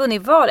väl inte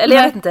vunnit val? Eller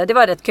jag vet inte, det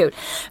var rätt kul.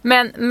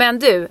 Men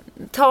du,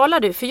 talar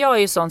du? För jag är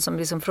ju sån som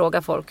liksom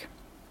frågar folk.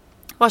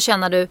 Vad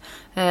känner du?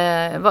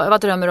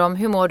 Vad drömmer du om?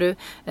 Hur mår du?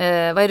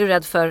 Vad är du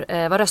rädd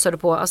för? Vad röstar du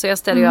på? Alltså jag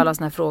ställer ju alla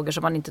såna här frågor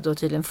som man inte då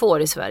tydligen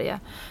får i Sverige.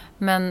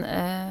 Men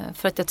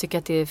för att jag tycker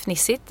att det är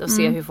fnissigt att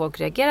se hur folk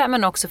reagerar.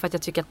 Men också för att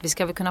jag tycker att vi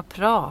ska väl kunna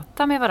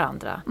prata med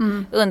varandra.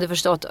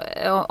 Underförstått,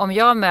 om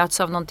jag möts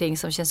av någonting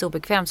som känns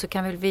obekvämt så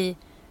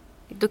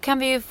kan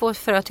vi ju få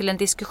föra till en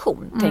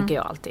diskussion, tänker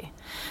jag alltid.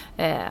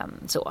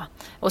 Så.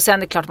 Och sen är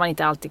det klart man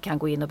inte alltid kan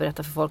gå in och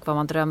berätta för folk vad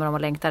man drömmer om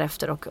och längtar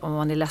efter och om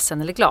man är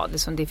ledsen eller glad.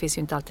 Det finns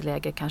ju inte alltid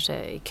läge kanske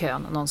i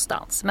kön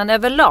någonstans. Men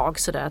överlag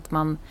sådär att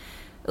man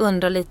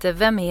undrar lite,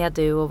 vem är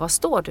du och vad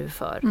står du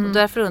för? Och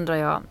därför undrar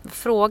jag,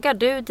 frågar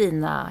du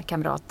dina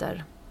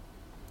kamrater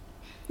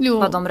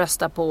vad de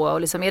röstar på?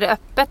 Och liksom, är det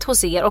öppet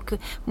hos er och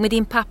med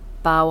din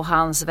pappa och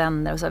hans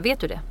vänner och så, vet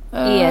du det?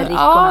 Erik och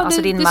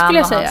alltså din man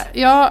och hans.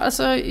 Ja,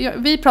 alltså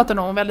vi pratar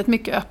nog väldigt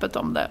mycket öppet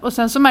om det. Och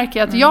sen så märker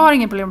jag att jag har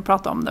ingen problem att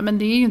prata om det, men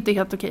det är ju inte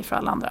helt okej för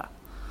alla andra.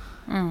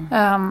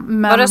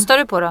 Men, vad röstar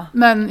du på då?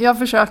 Men jag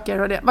försöker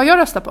och det. Vad jag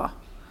röstar på?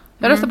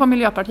 Jag röstar på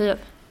Miljöpartiet.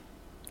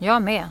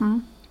 Jag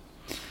med.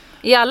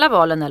 I alla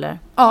valen eller?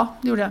 Ja,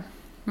 det gjorde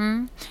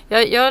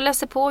jag. Jag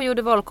läste på och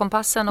gjorde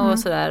valkompassen och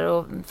sådär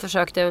och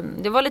försökte.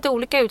 Det var lite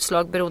olika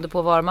utslag beroende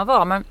på var man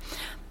var, men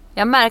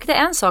jag märkte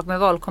en sak med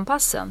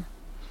valkompassen.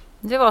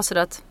 Det var så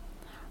att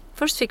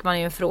först fick man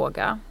ju en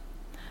fråga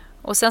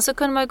och sen så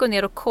kunde man gå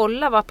ner och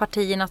kolla vad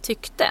partierna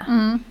tyckte.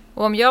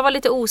 Och om jag var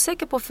lite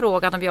osäker på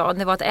frågan, om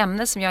det var ett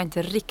ämne som jag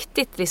inte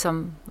riktigt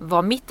liksom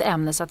var mitt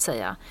ämne så att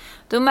säga.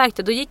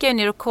 Då gick jag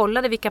ner och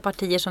kollade vilka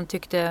partier som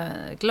tyckte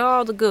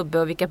glad och gubbe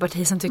och vilka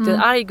partier som tyckte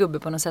arg gubbe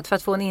på något sätt. För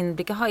att få en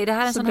inblick, är det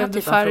här en sån här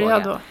typ av fråga?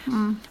 Då?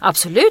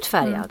 Absolut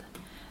färgad.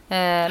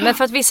 Men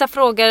för att vissa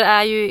frågor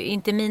är ju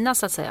inte mina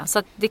så att säga. Så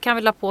att det kan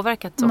väl ha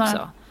påverkat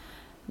också.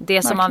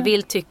 Det som man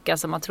vill tycka,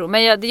 som man tror.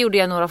 Men det gjorde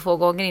jag några få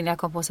gånger innan jag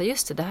kom på att säga,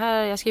 just det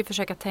här, jag ska ju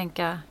försöka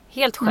tänka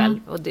helt själv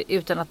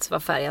utan att vara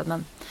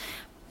färgad.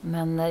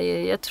 Men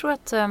jag tror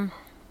att...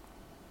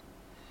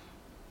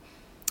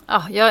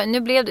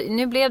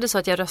 Nu blev det så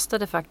att jag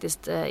röstade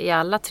faktiskt i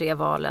alla 3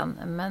 valen.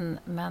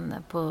 Men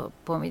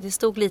det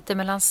stod lite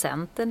mellan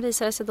Centern,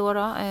 visade sig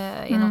då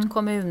i något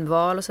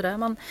kommunval och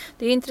sådär.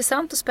 Det är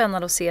intressant och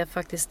spännande att se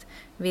faktiskt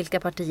vilka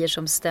partier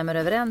som stämmer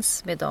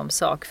överens med de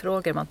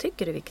sakfrågor man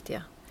tycker är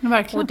viktiga.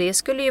 Verkligen. Och det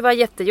skulle ju vara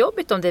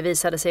jättejobbigt om det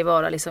visade sig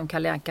vara liksom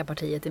Kalle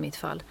Anka-partiet i mitt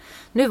fall.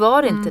 Nu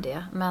var det inte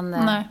det.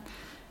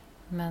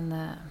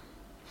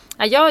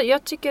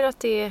 Jag tycker att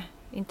det är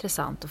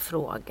intressant att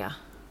fråga.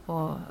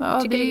 Och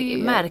jag tycker det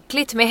är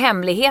märkligt med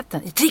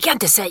hemligheten. Det kan jag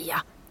inte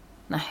säga.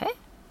 Nej.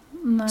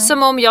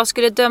 Som om jag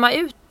skulle döma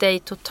ut dig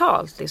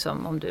totalt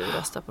liksom, om du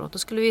röstar på något. Då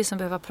skulle vi liksom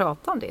behöva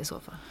prata om det i så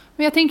fall.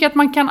 Men jag tänker att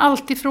man kan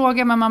alltid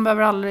fråga, men man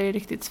behöver aldrig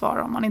riktigt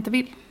svara om man inte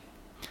vill.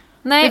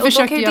 Nej, det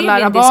försöker jag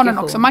lära barnen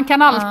också. Man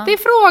kan alltid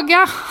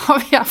fråga.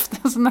 Har vi haft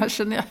en sån här,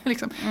 känner jag,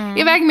 liksom.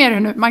 Iväg med det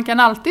nu. Man kan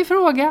alltid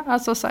fråga.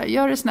 Alltså så här,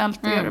 gör det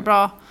snällt och gör det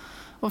bra.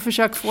 Och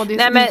försök få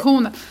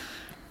diskussionen.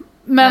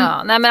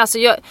 Men alltså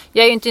jag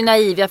är ju inte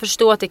naiv. Jag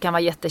förstår att det kan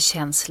vara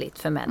jättekänsligt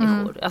för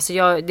människor. Alltså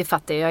det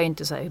fattar jag. Jag är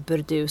inte så här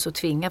burdus och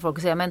tvingar folk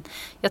att säga. Men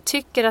jag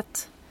tycker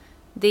att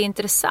det är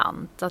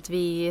intressant att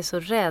vi är så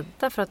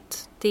rädda för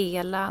att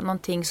dela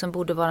någonting som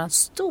borde vara en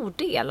stor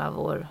del av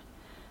vår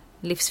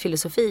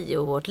livsfilosofi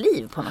och vårt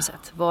liv på något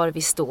sätt. Var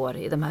vi står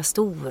i de här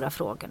stora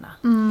frågorna.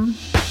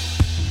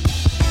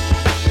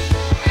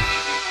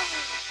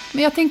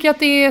 Men jag tänker att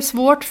det är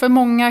svårt för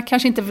många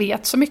kanske inte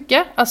vet så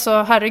mycket.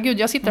 Alltså herregud,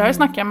 jag sitter här och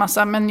snackar en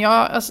massa. Men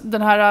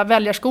den här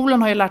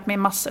väljarskolan har ju lärt mig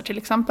massor till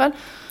exempel.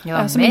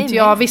 Som inte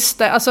jag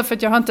visste. Alltså för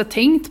att jag har inte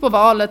tänkt på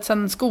valet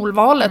sedan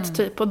skolvalet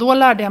typ. Och då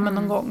lärde jag mig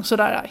någon gång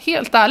sådär.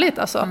 Helt ärligt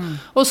alltså.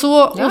 Och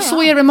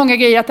så är det många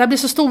grejer. Att det här blir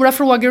så stora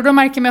frågor. Och då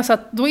märker man så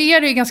att då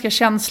är det ju ganska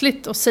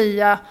känsligt att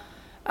säga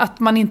att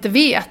man inte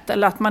vet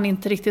eller att man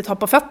inte riktigt har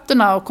på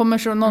fötterna och kommer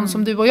så någon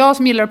som du och jag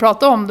som gillar att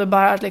prata om det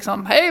bara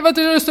liksom, hej vad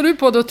röstar du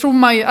på? Då tror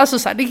man ju, alltså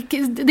så här,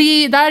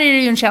 där är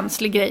det ju en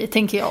känslig grej,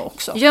 tänker jag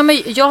också. Ja, men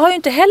jag har ju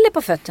inte heller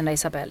på fötterna,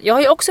 Isabelle. Jag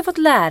har ju också fått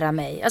lära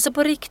mig, alltså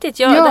på riktigt.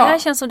 Det här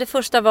känns som det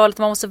första valet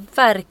man måste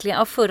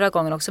verkligen, förra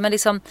gången också, men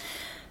liksom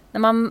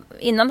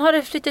innan har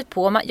det flyttat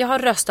på. Jag har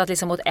röstat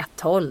liksom åt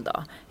ett håll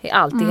då.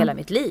 Alltid hela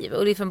mitt liv.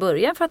 Och det är från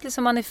början för att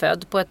liksom man är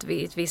född på ett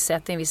visst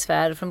sätt i en viss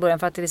sfär. Från början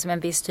för att det är liksom en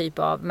viss typ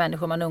av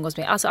människor man umgås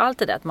med. Alltså allt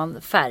det där att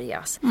man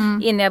färgas.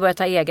 Innan jag börjar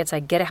ta eget så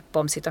här grepp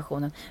om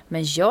situationen.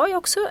 Men jag är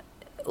också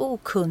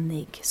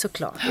okunnig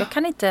såklart. Jag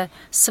kan inte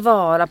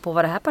svara på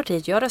vad det här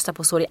partiet jag röstar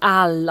på står i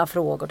alla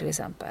frågor till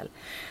exempel.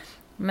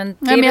 Men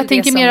jag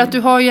tänker mer att du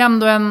har ju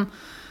ändå en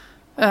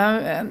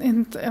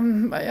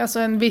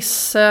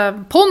viss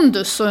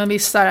pondus och en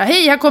viss där,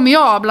 hej här kommer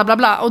jag, bla bla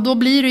bla, och då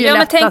blir det ju lätt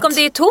men tänk om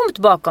det är tomt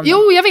bakom dem.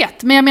 Jo, jag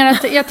vet, men jag menar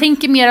att jag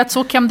tänker mer att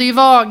så kan det ju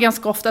vara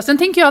ganska ofta. Sen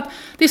tänker jag att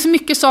det är så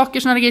mycket saker,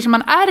 sådana grejer som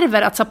man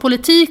ärver, att så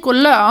politik och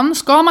lön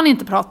ska man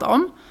inte prata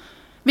om.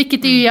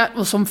 Vilket är ju,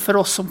 och som för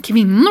oss som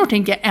kvinnor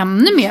tänker jag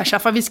ännu mer så här,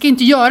 för vi ska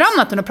inte göra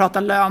annat än att prata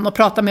lön och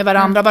prata med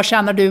varandra, vad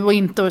tjänar du och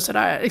inte och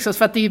sådär. Liksom,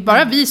 för att det är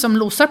bara vi som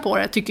losar på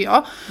det, tycker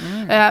jag.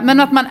 Men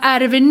att man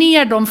ärver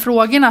ner de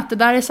frågorna, att det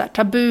där är så här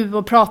tabu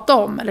att prata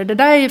om, eller det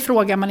där är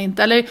frågan man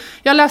inte. Eller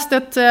jag läste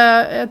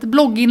ett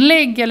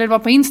blogginlägg, eller det var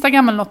på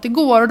Instagram eller något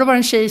igår, och då var det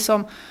en tjej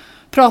som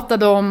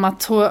pratade om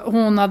att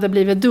hon hade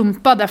blivit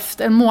dumpad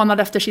en månad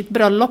efter sitt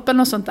bröllop eller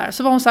något sånt där.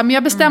 Så var hon så här, men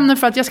jag bestämde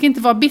för att jag ska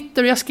inte vara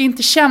bitter och jag ska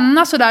inte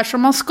känna så där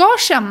som man ska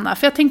känna.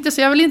 För jag tänkte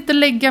så jag vill inte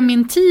lägga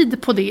min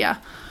tid på det.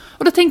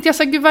 Och då tänkte jag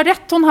så här, gud vad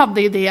rätt hon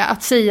hade i det,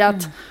 att säga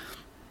att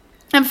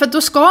för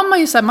då ska man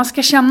ju så här, man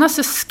ska känna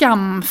sig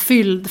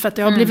skamfylld för att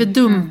jag har blivit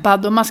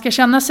dumpad och man ska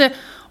känna sig,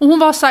 och hon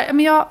var så här,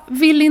 men jag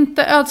vill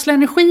inte ödsla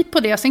energi på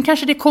det. Sen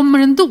kanske det kommer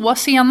ändå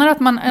senare att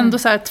man ändå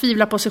så här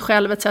tvivlar på sig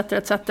själv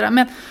etc.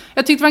 Men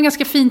jag tyckte det var en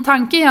ganska fin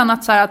tanke igen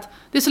att så här, att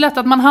det är så lätt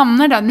att man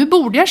hamnar där, nu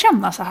borde jag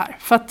känna så här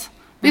för att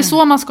det är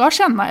så man ska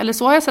känna, eller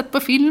så har jag sett på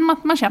film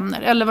att man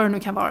känner, eller vad det nu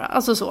kan vara,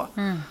 alltså så.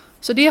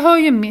 Så det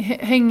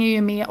hänger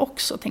ju med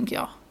också, tänker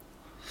jag.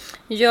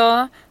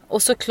 Ja,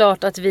 och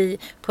såklart att vi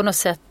på något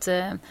sätt,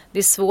 det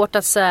är svårt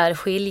att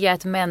särskilja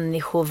ett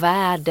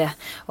människovärde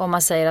om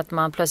man säger att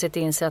man plötsligt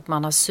inser att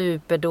man har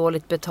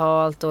superdåligt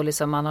betalt och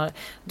liksom man har,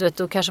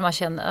 då kanske man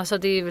känner, alltså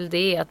det är väl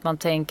det att man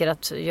tänker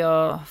att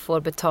jag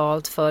får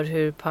betalt för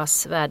hur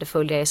pass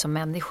värdefull jag är som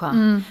människa.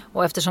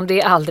 Och eftersom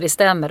det aldrig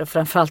stämmer, och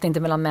framförallt inte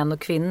mellan män och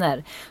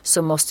kvinnor,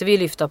 så måste vi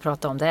lyfta och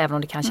prata om det, även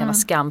om det kan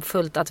kännas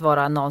skamfullt att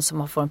vara någon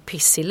som får en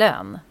pissig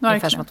lön.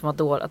 Ungefär som att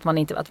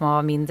man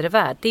var mindre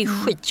värd. Det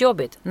är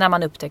skitjobbigt när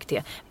man upptäcker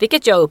det.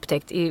 Vilket jag har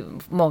upptäckt i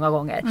många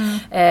gånger.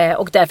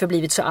 Och därför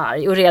blivit så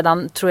arg. Och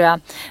redan tror jag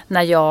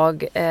när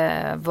jag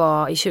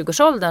var i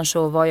 20-årsåldern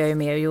så var jag ju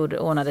med och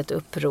ordnade ett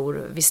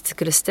uppror. Vi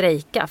skulle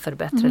strejka för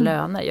bättre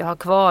löner. Jag har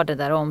kvar det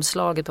där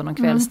omslaget på någon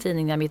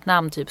kvällstidning där mitt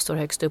namn typ står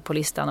högst upp på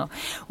listan.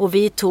 Och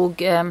vi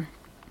tog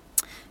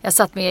Jag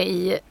satt med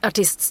i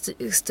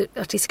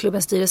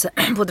artistklubbens styrelse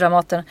på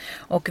Dramaten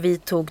och vi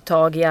tog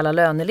tag i alla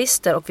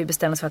lönelistor och vi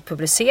bestämde oss för att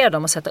publicera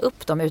dem och sätta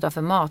upp dem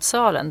utanför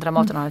matsalen.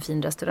 Dramaten har en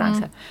fin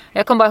restaurang.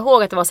 Jag kom bara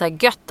ihåg att det var så här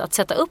gött att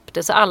sätta upp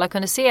det så alla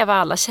kunde se vad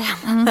alla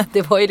tjänade.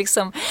 Det var ju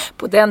liksom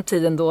på den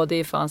tiden då,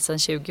 det fanns sedan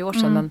 20 år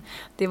sedan, men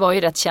det var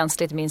ju rätt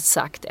känsligt minst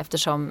sagt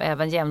eftersom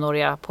även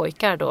jämnåriga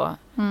pojkar då,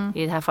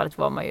 i det här fallet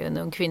var man ju en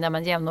ung kvinna,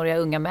 men jämnåriga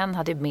unga män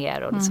hade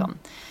mer och liksom...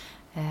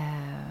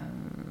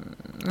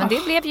 Men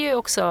det blev ju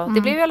också,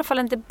 det blev i alla fall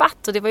en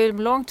debatt och det var ju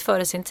långt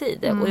före sin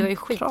tid och det var ju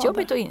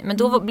skitjobbigt men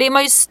då blev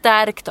man ju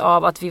stärkt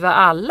av att vi var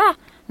alla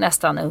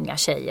nästan unga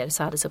tjejer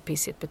så hade så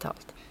pissigt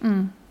betalt.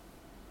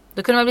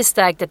 Då kunde man bli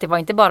stärkt att det var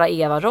inte bara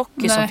Eva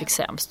Rocky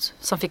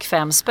som fick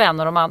 5 spänn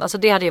och de andra, alltså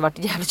det hade ju varit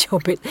jävligt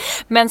jobbigt.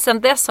 Men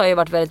sen dess har jag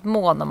varit väldigt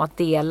mån om att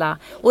dela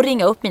och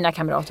ringa upp mina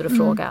kamrater och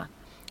fråga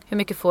hur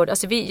mycket får du?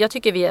 Alltså jag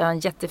tycker vi är en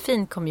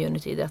jättefin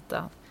community i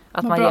detta,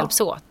 att man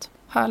hjälps åt.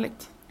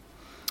 Härligt.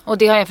 Och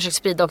det har jag försökt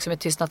sprida också med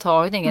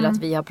tystnadtagning eller att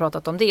vi har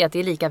pratat om det, att det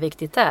är lika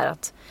viktigt där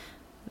att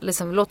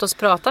liksom, låt oss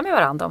prata med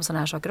varandra om såna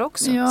här saker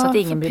också så att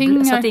ingen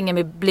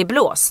blir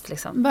blåst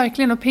liksom.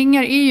 Verkligen, och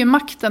pengar är ju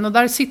makten och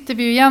där sitter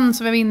vi ju igen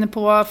som vi var inne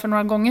på för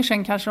några gånger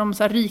sedan kanske om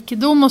så här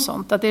rikedom och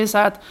sånt, att det är så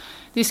här att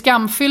det är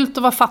skamfyllt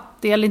att vara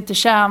fattig eller inte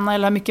tjäna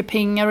eller ha mycket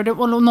pengar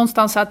och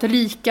någonstans så att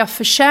rika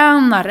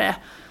förtjänare,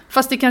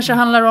 fast det kanske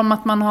handlar om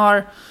att man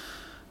har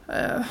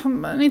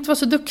man inte var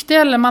så duktig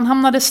eller man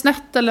hamnade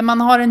snett eller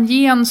man har en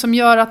gen som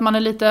gör att man är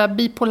lite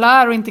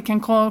bipolär och inte kan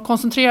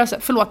koncentrera sig.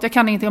 Förlåt, jag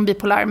kan ingenting om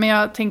bipolär, men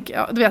jag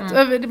tänker, du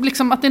vet,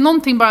 liksom att det är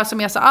någonting bara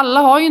som är så, alla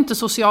har ju inte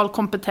social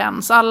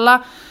kompetens,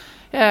 alla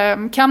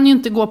kan ju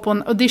inte gå på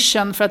en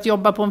audition för att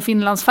jobba på en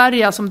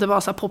Finlandsfärja som det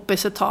var så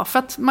poppis ett tag, för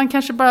att man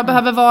kanske bara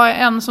behöver vara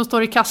en som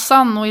står i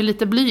kassan och är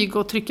lite blyg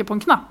och trycker på en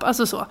knapp,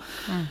 alltså så.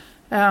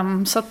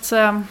 Så att,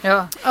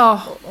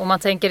 Om man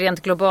tänker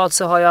rent globalt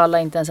så har ju alla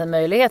inte ens en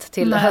möjlighet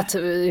till att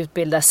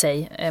utbilda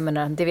sig. Jag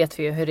menar, det vet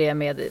vi ju hur det är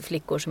med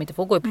flickor som inte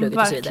får gå i plugget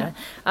och så vidare.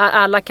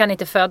 Alla kan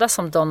inte födas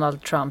som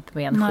Donald Trump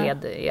med en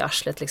sked i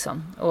arslet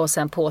liksom, och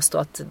sen påstå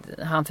att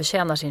han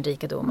förtjänar sin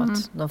rikedom,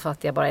 att de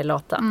fattiga bara är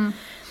lata.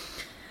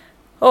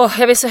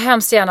 Jag vill så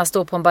hemskt gärna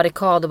stå på en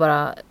barrikad och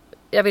bara...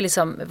 Jag vill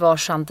liksom vara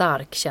Jeanne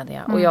d'Arc, känner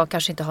jag. Och jag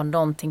kanske inte har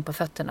någonting på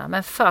fötterna.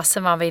 Men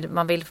fasen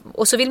man vill...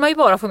 Och så vill man ju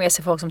bara få med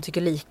sig folk som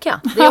tycker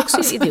lika. Det är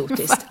också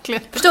idiotiskt.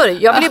 Förstår du?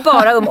 Jag vill ju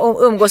bara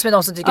umgås med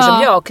de som tycker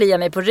som jag. Och klia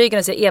mig på ryggen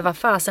och säga Eva,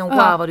 fasen,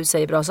 wow vad du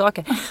säger bra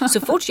saker. Så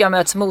fort jag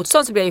möts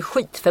motstånd så blir jag ju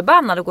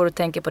skitförbannad och går och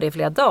tänker på det i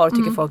flera dagar och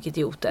tycker folk är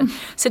idioter.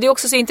 Så det är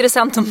också så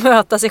intressant att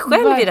möta sig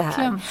själv i det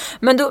här.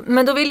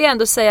 Men då vill jag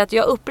ändå säga att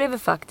jag upplever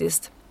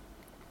faktiskt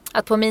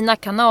att på mina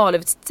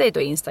kanaler, säg då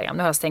Instagram,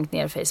 nu har jag stängt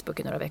ner Facebook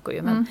i några veckor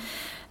ju, men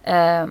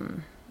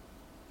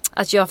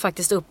att jag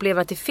faktiskt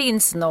upplever att det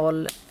finns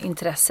noll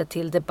intresse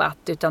till debatt,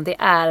 utan det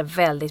är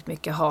väldigt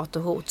mycket hat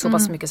och hot, så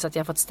pass mycket så att jag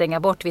har fått stänga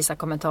bort vissa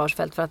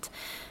kommentarsfält för att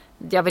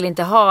jag vill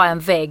inte ha en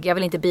vägg, jag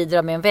vill inte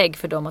bidra med en vägg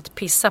för dem att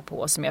pissa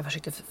på, som jag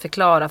försökte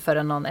förklara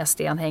för någon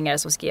SD-anhängare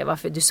som skrev,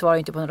 varför du svarar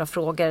inte på några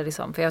frågor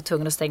liksom, för jag var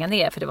tvungen att stänga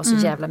ner för det var så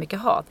jävla mycket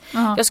hat.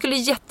 Jag skulle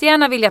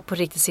jättegärna vilja på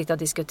riktigt sitta och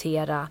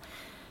diskutera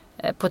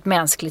på ett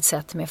mänskligt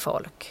sätt med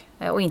folk.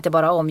 Och inte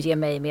bara omge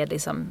mig med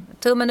liksom,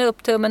 tummen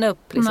upp.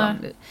 Liksom.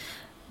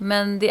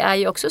 Men det är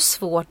ju också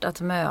svårt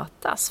att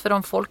mötas. För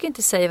om folk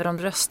inte säger vad de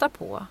röstar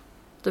på,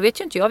 då vet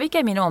ju inte jag vilka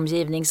i min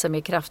omgivning som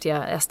är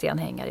kraftiga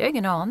SD-anhängare. Jag har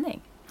ingen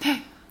aning.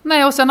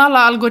 Nej, och sen alla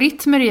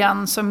algoritmer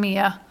igen som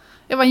är...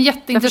 Det var en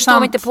jätteintressant... Jag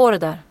förstår inte på det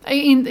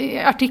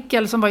där.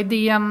 Artikel som var i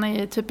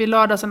DN typ i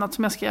lördags, något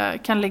som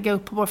jag kan lägga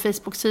upp på vår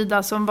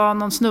Facebook-sida, som var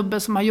någon snubbe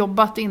som har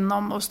jobbat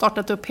inom och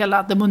startat upp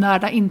hela det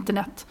moderna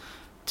internet.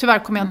 Tyvärr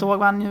kommer jag inte ihåg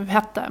vad han nu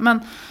hette. Men,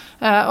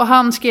 och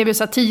han skrev ju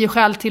så här 10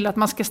 skäl till att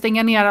man ska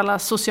stänga ner alla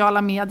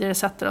sociala medier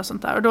etc. och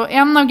sånt där. Och då,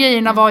 en av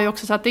grejerna var ju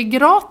också så att det är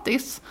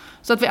gratis.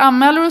 Så att vi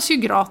anmäler oss ju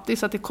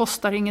gratis, att det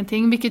kostar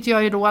ingenting. Vilket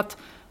gör ju då att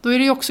då är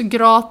det ju också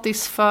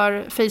gratis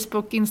för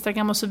Facebook,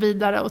 Instagram och så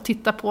vidare att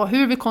titta på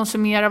hur vi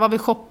konsumerar, vad vi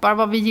shoppar,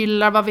 vad vi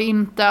gillar, vad vi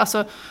inte.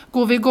 Alltså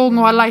går vi igång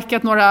och har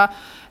likat några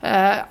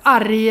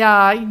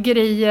arga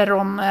grejer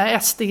om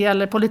SD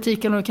eller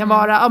politiken eller vad det kan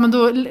vara, ja, men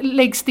då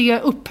läggs det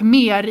upp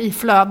mer i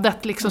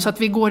flödet liksom, så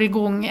att vi går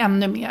igång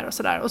ännu mer och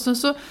sådär. Och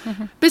så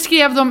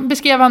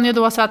beskrev han ju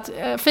då så att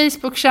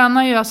Facebook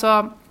tjänar ju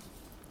alltså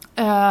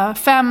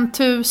 5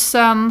 000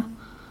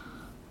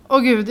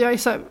 jag är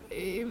så här,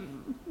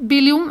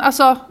 biljon,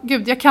 alltså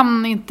gud, jag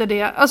kan inte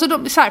det. Alltså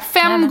så här,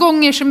 5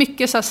 gånger så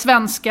mycket så här,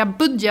 svenska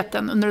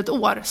budgeten under ett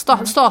år,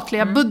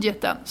 statliga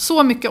budgeten.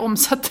 Så mycket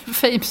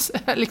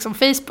omsätter liksom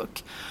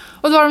Facebook.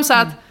 Och då var de så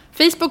här att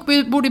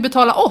Facebook borde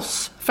betala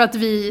oss för att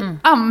vi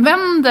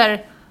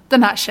använder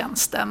den här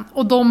tjänsten,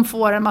 och de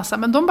får en massa,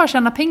 men de bara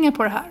tjänar pengar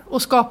på det här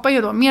och skapar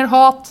ju då mer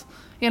hat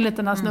enligt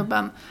den här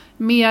snubben.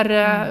 Mer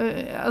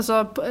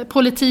alltså,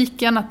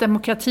 politiken, att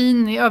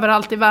demokratin är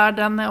överallt i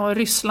världen och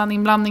Ryssland,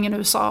 inblandningen i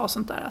USA och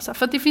sånt där. Alltså,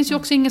 för att det finns ju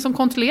också ingen som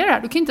kontrollerar det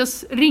här. Du kan inte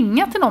ens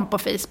ringa till någon på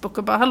Facebook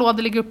och bara, hallå,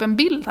 det ligger upp en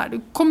bild här.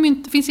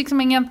 Det finns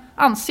liksom ingen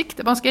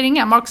ansikte. Man ska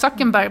ringa Mark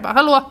Zuckerberg bara,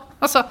 hallå.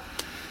 Alltså,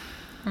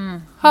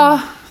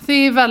 Ja, det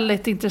är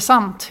väldigt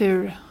intressant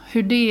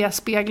hur det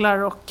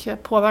speglar och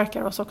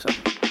påverkar oss också.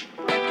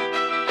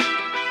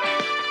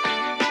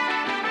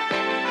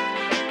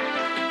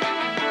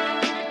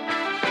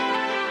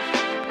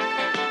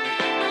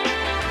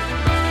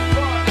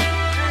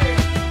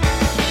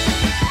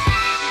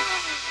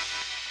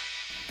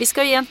 Vi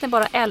ska egentligen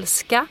bara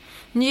älska,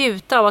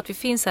 njuta av att vi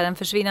finns här en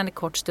försvinnande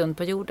kort stund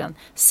på jorden.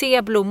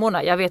 Se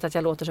blommorna. Jag vet att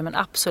jag låter som en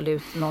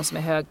absolut någon som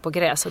är hög på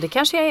gräs. Och det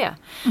kanske jag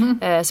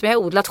är. Som jag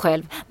har odlat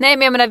själv. Nej,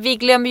 men jag menar, vi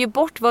glömmer ju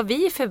bort vad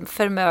vi är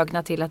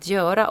förmögna till att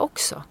göra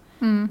också.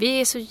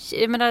 Vi är så,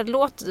 jag menar,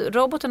 låt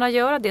robotarna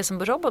göra det som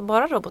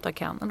bara robotar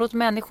kan. Och låt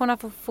människorna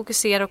få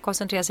fokusera och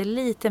koncentrera sig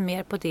lite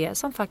mer på det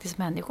som faktiskt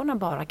människorna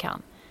bara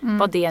kan.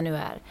 Vad det nu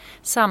är.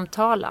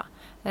 Samtala.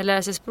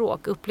 Lära sig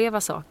språk,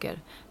 uppleva saker,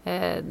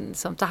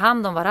 som tar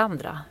hand om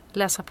varandra,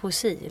 läsa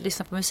poesi,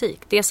 lyssna på musik.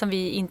 Det som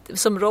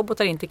som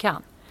robotar inte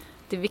kan.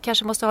 Vi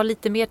kanske måste ha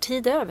lite mer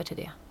tid över till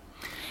det.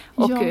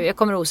 Och jag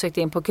kommer osökt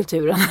in på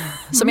kulturen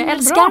som jag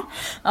älskar.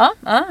 Ja.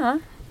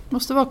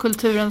 Måste vara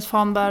kulturens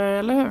fanbärare,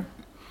 eller hur?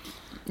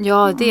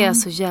 Ja, det är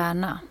så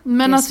gärna.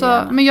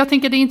 Men jag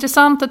tänker det är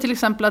intressant att till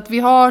exempel att vi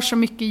har så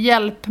mycket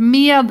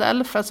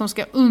hjälpmedel för att som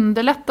ska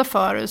underlätta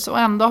för oss och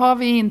ändå har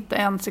vi inte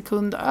en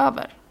sekund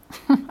över.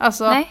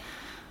 Alltså, nej.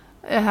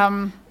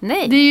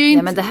 Nej. Det är ju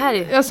inte, men det här är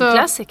ju en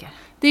klassiker.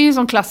 Det är ju en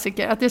sån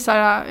klassiker att det är så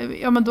här,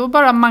 ja men då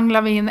bara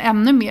manglar vi in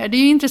ännu mer. Det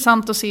är ju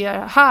intressant att se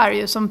här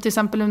ju, som till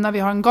exempel nu när vi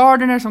har en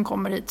gardener som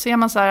kommer hit, så är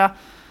man så här,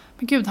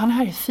 men gud, han är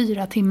här i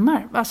 4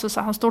 timmar. Alltså så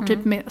här, han står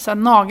typ med så här,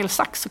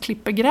 nagelsax och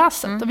klipper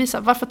gräset och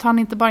visar, varför tar han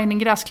inte bara in en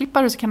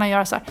gräsklippare så kan han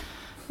göra så här.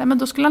 Nej, men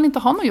då skulle han inte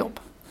ha något jobb.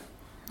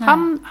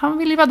 Han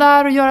vill ju vara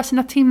där och göra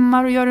sina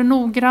timmar och göra det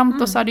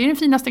noggrant och så här, det är den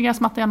finaste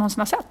gräsmatta jag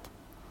någonsin har sett.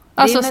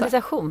 Alltså, det är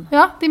meditation.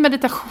 Ja, det är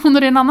meditation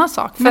och det är en annan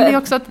sak. Men det är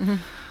också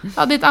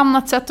det är ett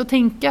annat sätt att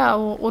tänka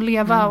och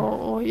leva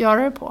och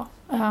göra det på.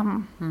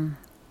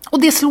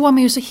 Och det slår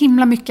mig ju så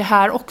himla mycket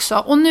här också.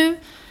 Och nu,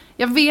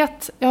 jag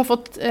har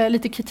fått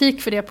lite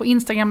kritik för det på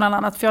Instagram bland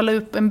annat. För jag la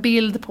upp en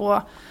bild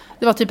på,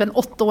 det var typ en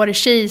 8-årig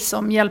tjej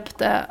som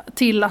hjälpte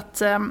till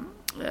att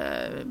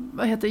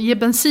ge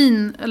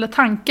bensin eller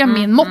tanka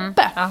min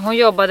moppe. Ja, hon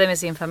jobbade med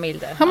sin familj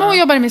där. Ja, hon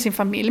jobbade med sin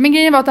familj. Men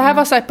grejen var att det här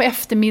var så här på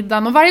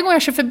eftermiddagen. Och varje gång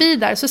jag kör förbi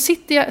där så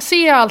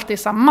ser jag alltid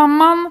så här,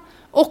 mamman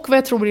och vad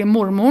jag tror är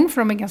mormor,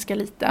 för de är ganska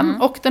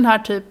liten. Och den här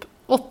typ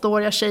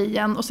 8-åriga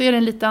tjejen. Och så är det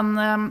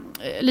en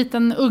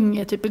liten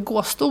unge typ i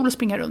gåstol och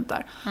springer runt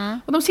där.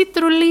 Och de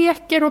sitter och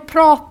leker och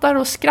pratar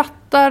och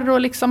skrattar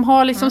och liksom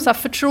har liksom så här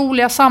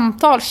förtroliga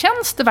samtal.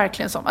 Känns det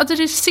verkligen som? Att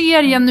det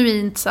ser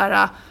genuint så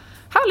här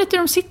härligt hur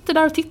de sitter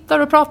där och tittar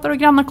och pratar och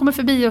grannar kommer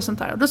förbi och sånt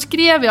där. Och då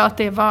skrev jag att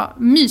det var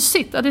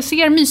mysigt. Att det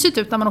ser mysigt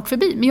ut när man åker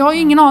förbi. Men jag har ju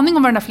ingen aning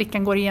om vad den där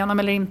flickan går igenom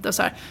eller inte.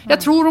 Så här.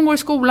 Jag tror hon går i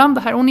skolan.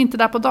 Hon är inte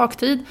där på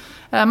dagtid.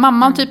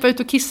 Mamman typ var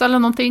ute och kissade eller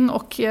någonting.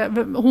 Och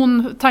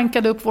hon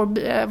tankade upp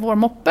vår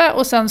moppe.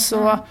 Och sen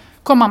så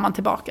kom mamman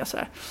tillbaka. Så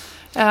här.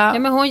 Ja,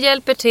 men hon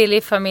hjälper till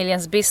i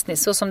familjens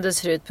business så som det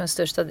ser ut på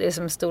det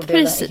som en stor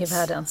del i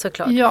världen,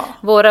 såklart. Ja.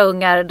 Våra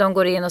ungar, de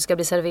går in och ska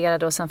bli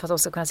serverade och sen för att de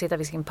ska kunna sitta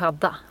vid sin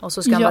padda. Och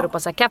så ska man ropa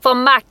så här, kaffe och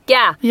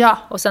macka! Ja.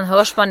 Och sen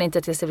hörs man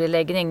inte tills det blir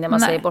läggning när man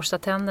säger borsta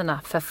tänderna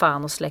för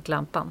fan och släck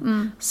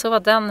lampan. Så var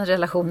den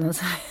relationen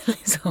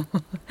liksom.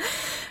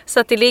 Så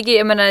att det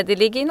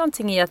ligger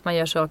någonting i att man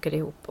gör saker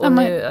ihop. Och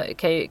nu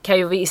kan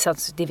ju visa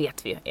att det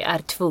vet vi är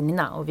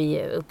tvungna och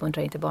vi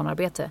uppmuntrar inte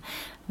barnarbete.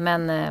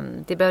 Men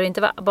det behöver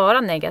inte vara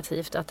bara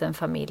negativt att en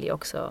familj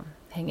också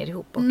hänger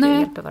ihop och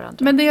hjälper varandra.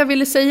 Men det jag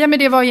ville säga med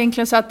det var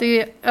egentligen så att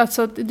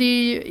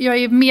jag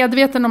är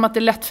medveten om att det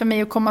är lätt för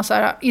mig att komma så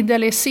här,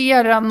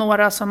 idealisera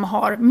några som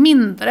har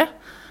mindre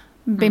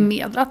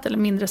bemedlat eller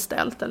mindre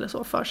ställt eller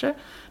så för sig.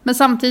 Men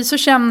samtidigt så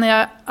känner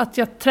jag att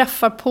jag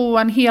träffar på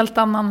en helt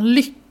annan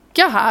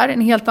lycka här,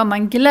 en helt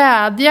annan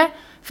glädje.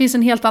 Det finns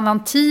en helt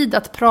annan tid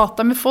att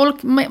prata med folk.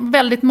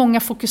 Väldigt många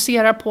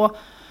fokuserar på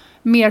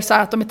mer så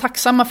här att de är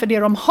tacksamma för det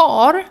de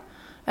har.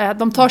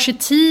 De tar sig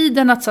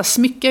tiden att så här,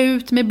 smycka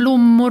ut med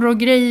blommor och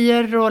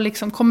grejer och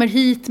liksom kommer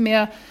hit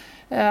med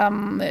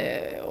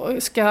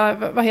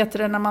vad heter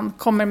det när man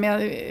kommer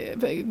med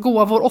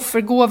gåvor,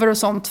 offergåvor och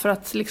sånt för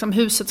att liksom,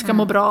 huset ska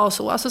må bra och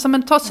så. Alltså så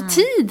man tar sig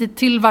tid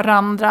till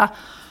varandra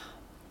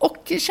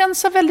och känns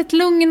så väldigt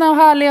lugna och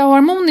härliga och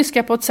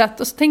harmoniska på ett sätt.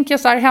 Och så tänker jag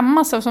så här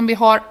hemma så som vi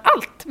har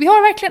allt. Vi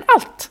har verkligen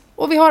allt.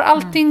 Och vi har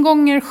allting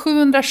gånger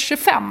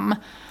 725.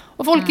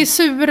 Och folk är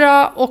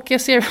sura och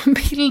jag ser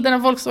bilder när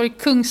folk står i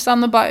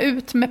Kungsan och bara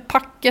ut med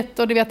packet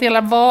och du vet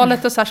hela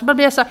valet och så här. Så bara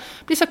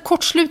blir så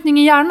kortslutning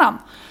i hjärnan.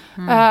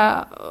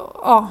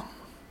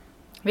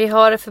 Vi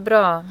har det för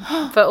bra.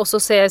 Och så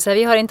säger jag så här,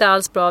 vi har inte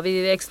alls bra.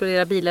 Vi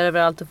exploderar bilar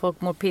överallt och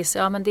folk mår piss.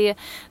 Ja, men det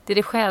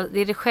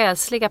är det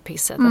själsliga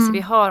pisset. Alltså,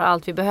 vi har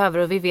allt vi behöver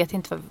och vi vet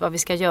inte vad vi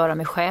ska göra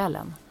med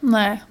själen.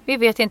 Nej. Vi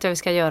vet inte vad vi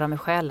ska göra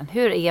med själen.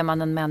 Hur är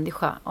man en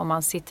människa om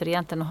man sitter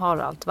egentligen och har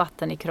allt?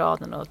 Vatten i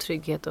kranen och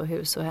trygghet och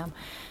hus och hem.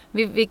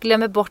 Vi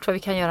glömmer bort vad vi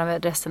kan göra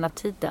med resten av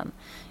tiden.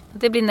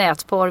 Det blir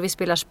nätporr, vi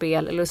spelar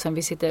spel eller sen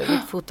vi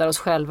fotar oss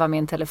själva med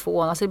en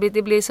telefon. Alltså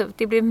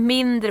det blir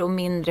mindre och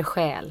mindre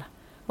själ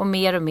Och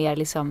mer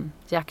liksom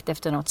jakt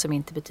efter något som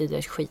inte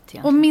betyder skit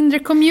egentligen. Och mindre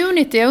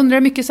community. Jag undrar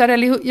hur mycket så här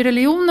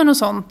religionen och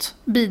sånt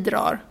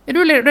bidrar. Är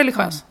du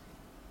religiös?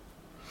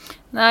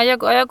 Nej,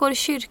 jag går i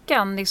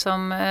kyrkan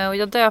liksom, och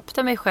jag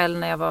döpte mig själv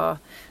när jag var,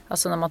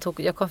 alltså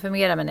när jag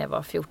konfirmerade mig när jag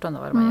var 14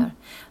 år.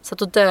 Så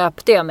då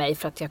döpte jag mig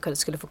för att jag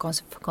skulle få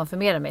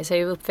konfirmera mig. Så jag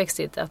är ju uppväxt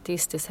i ett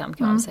ateistiskt hem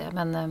kan man säga.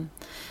 Men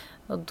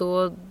och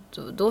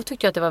då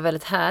tyckte jag att det var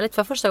väldigt härligt.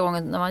 För första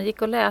gången när man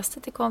gick och läste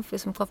till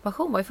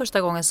konfirmation var ju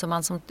första gången som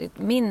man som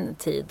min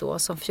tid då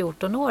som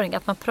 14-åring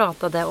att man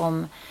pratade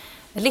om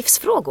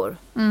livsfrågor.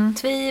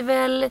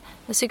 Tvivel,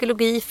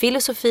 psykologi,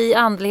 filosofi,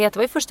 andlighet. Det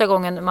var ju första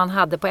gången man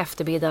hade på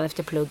eftermiddagen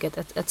efter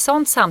plugget ett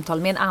sånt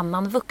samtal med en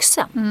annan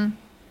vuxen.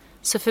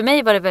 Så för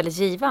mig var det väldigt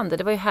givande.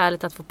 Det var ju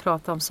härligt att få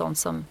prata om sånt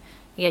som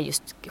är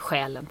just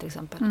själen till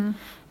exempel.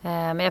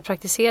 Men jag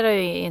praktiserar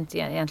ju inte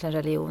egentligen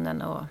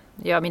religionen. Och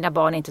mina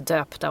barn är inte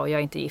döpta och jag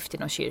är inte gift i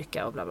någon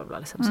kyrka och bla bla bla.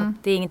 Liksom. Så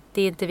det är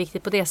inte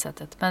viktigt på det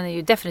sättet. Men jag är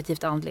ju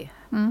definitivt andlig.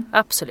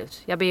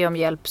 Absolut. Jag ber om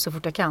hjälp så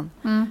fort jag kan.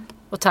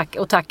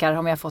 Och tackar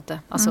om jag har fått det.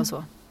 Alltså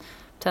så.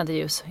 Tänder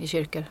ljus i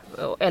kyrkor.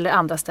 Eller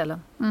andra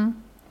ställen.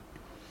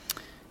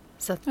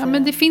 Så att,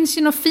 men det finns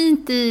ju något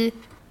fint i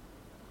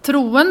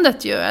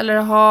troendet ju.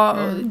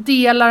 Eller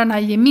dela den här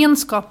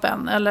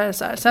gemenskapen. Eller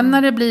så här. Sen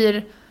när det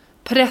blir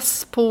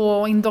press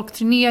på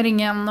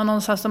indoktrineringen och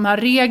någonstans de här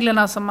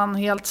reglerna som man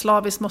helt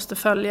slaviskt måste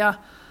följa,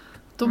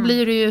 då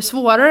blir det ju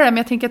svårare. Men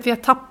jag tänker att vi har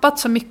tappat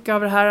så mycket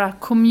av det här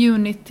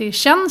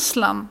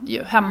community-känslan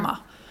ju hemma.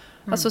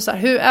 Alltså så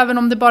här, även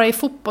om det bara är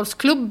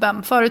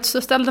fotbollsklubben. Förut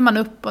så ställde man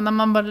upp och när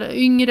man var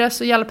yngre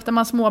så hjälpte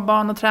man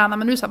småbarn att träna.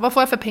 Men nu så här, vad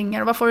får jag för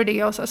pengar och vad får du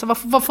det? Och så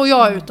här, vad får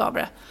jag ut av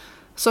det?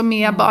 Som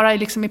är bara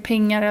liksom i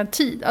pengar och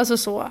tid. Alltså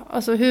så.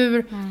 Alltså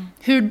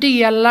hur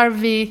delar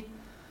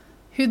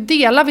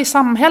vi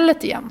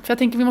samhället igen? För jag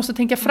tänker vi måste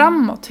tänka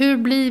framåt. Hur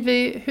blir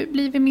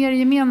vi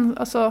mer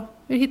alltså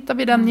hur hittar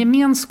vi den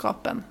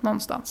gemenskapen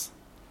någonstans?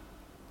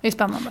 Det är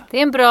spännande. Det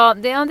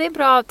är en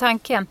bra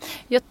tanke.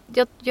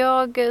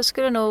 Jag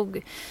skulle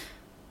nog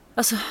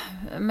alltså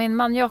min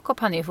man Jakob,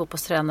 han är ju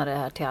fotbollstränare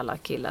här till alla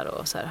killar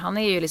och så här. Han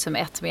är ju liksom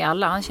ett med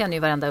alla. Han känner ju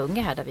varenda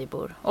unge här där vi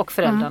bor och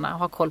föräldrarna och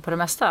har koll på det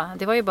mesta.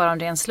 Det var ju bara en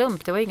ren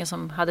slump. Det var ingen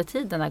som hade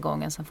tid den här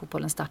gången som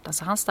fotbollen startade.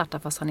 Så han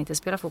startade fast han inte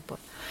spelar fotboll.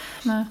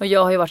 Nej. Och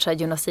jag har ju varit så här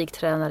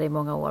gymnastiktränare i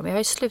många år. Men jag har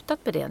ju slutat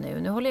med det nu.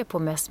 Nu håller jag på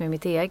mest med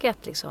mitt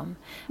eget liksom.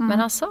 Men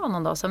han sa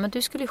någon dag så här, men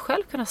du skulle ju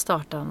själv kunna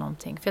starta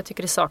någonting. För jag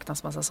tycker det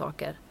saknas massa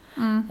saker.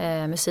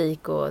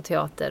 Musik och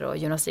teater och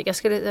gymnastik.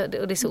 Och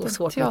det är så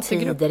svårt med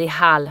tider i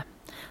hall.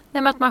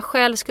 Nej, men att man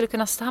själv skulle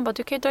kunna han bara,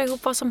 du kan ju dra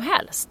ihop vad som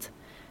helst.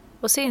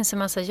 Och så inser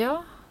man sig,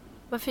 ja,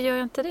 varför gör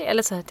jag inte det?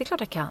 Eller så här, det är klart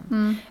jag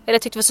kan. Eller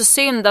jag tyckte det var så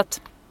synd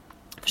att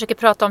försöka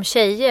prata om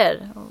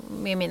tjejer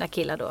med mina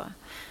killar då.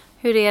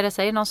 Hur är det?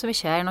 Så är det någon som är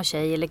kär, någon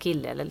tjej eller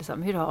kille? Eller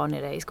liksom, hur har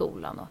ni det i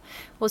skolan?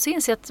 Och så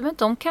inser jag att men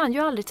de kan ju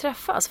aldrig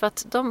träffas. För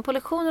att på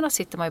lektionerna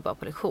sitter man ju bara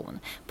på lektion.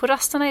 På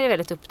rasterna är det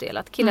väldigt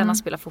uppdelat. Killarna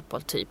spelar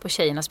fotboll typ och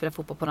tjejerna spelar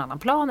fotboll på en annan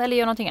plan eller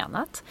gör någonting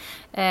annat.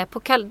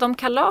 På de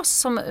kalas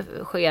som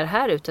sker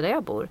här ute där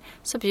jag bor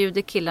så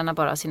bjuder killarna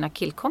bara sina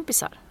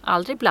killkompisar.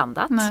 Aldrig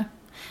blandat. Nej.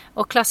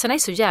 Och klasserna är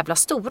så jävla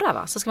stora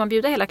va. Så ska man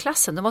bjuda hela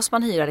klassen då måste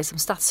man hyra liksom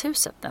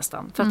stadshuset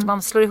nästan. För att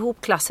man slår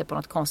ihop klasser på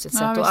något konstigt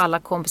sätt. Och alla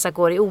kompisar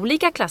går i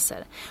olika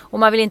klasser. Och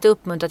man vill inte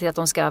uppmuntra till att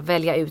de ska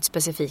välja ut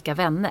specifika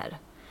vänner.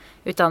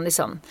 Utan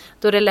liksom,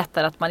 då är det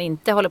lättare att man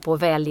inte håller på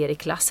och väljer i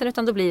klassen.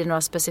 Utan då blir det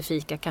några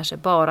specifika, kanske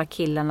bara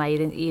killarna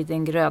i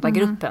den röda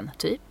gruppen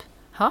typ.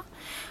 Ja.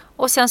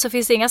 Och sen så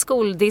finns det inga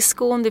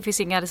skoldiskon. Det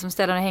finns inga liksom,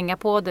 ställen att hänga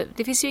på.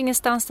 Det finns ju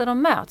ingenstans där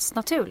de möts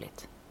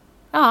naturligt.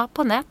 Ja,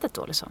 på nätet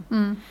då liksom.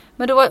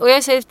 Men då och jag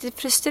är så lite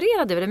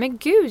frustrerad över det. Men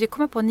gud, jag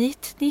kommer på ni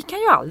kan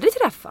ju aldrig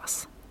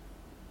träffas.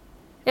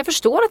 Jag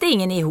förstår att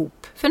ingen är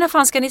ihop. För när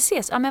fan ska ni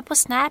ses? Ja, men på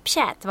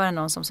Snapchat var det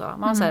någon som sa.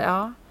 Man säger,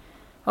 ja,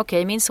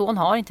 okej, min son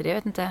har inte det. Jag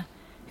vet inte,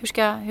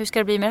 hur ska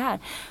det bli med det här?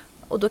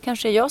 Och då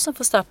kanske är jag som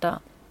får starta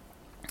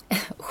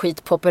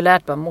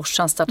skitpopulärt, bara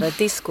morsan startade ett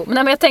disco.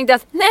 Men jag tänkte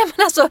att, nej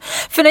men alltså,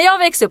 för när jag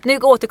växte upp, nu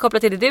återkopplar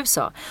till det du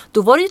sa,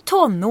 då var det ju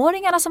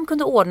tonåringarna som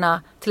kunde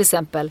ordna till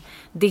exempel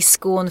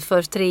diskon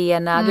för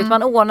treorna. Du vet,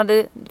 man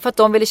ordnade för att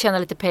de ville tjäna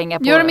lite pengar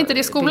på. Gör de inte det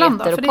i skolan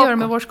då? För det gör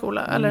de i vår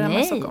skola. Eller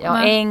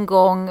nej, en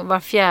gång var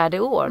 4:e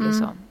år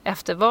liksom.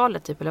 Efter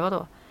valet typ, eller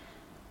vadå?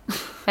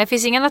 Det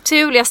finns inga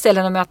naturliga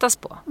ställen att mötas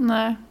på.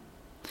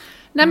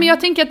 Nej, men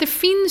jag tänker att det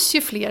finns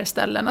ju fler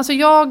ställen. Alltså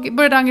jag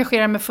började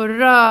engagera mig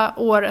förra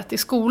året i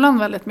skolan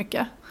väldigt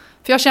mycket.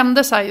 För jag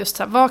kände så här just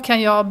så här, vad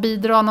kan jag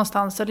bidra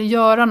någonstans eller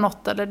göra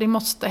något eller det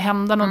måste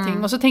hända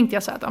någonting. Och så tänkte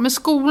jag så här, att, ja, men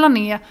skolan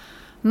är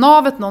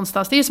navet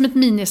någonstans. Det är som ett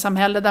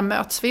minisamhälle, där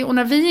möts vi. Och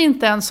när vi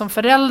inte ens som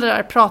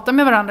föräldrar pratar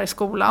med varandra i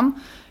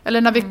skolan,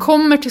 eller när vi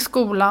kommer till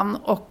skolan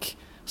och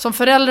som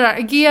föräldrar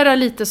agerar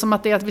lite som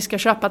att det är att vi ska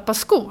köpa ett par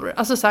skor.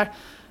 Alltså så här,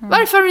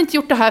 varför har du inte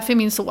gjort det här för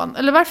min son?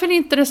 Eller varför är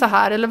inte det så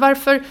här? Eller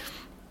varför...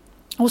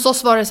 Hos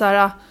oss var det så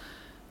här,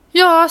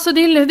 ja, alltså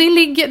det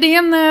är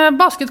en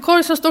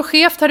basketkorg som står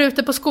skevt här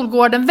ute på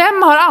skolgården.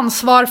 Vem har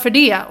ansvar för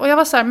det? Och jag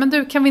var så här, men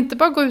du, kan vi inte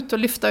bara gå ut och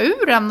lyfta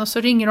ur den och så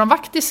ringer de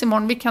vaktis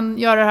imorgon? Vi kan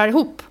göra det här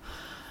ihop.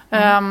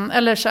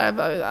 Eller så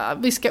här,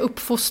 vi ska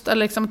uppfostra,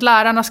 eller liksom att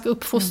lärarna ska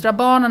uppfostra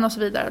barnen och så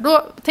vidare.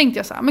 Då tänkte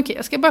jag så här, okej,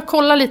 jag ska bara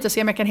kolla lite,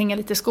 se om jag kan hänga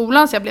lite i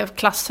skolan. Så jag blev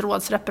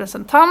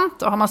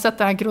klassrådsrepresentant. Och har man sett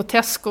det här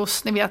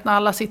groteskos, ni vet när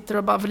alla sitter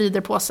och bara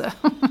vrider på sig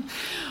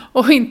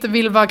och inte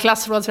vill vara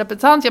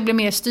klassrådsrepresentant. Jag blev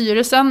med i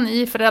styrelsen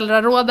i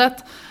föräldrarådet.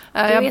 Du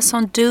är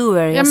sån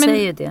doer, jag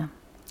säger det.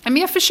 Men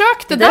jag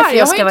försökte där,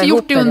 jag har inte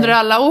gjort det under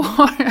alla år.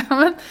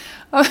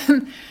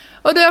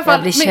 Och det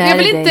jag blir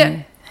kär i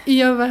dig.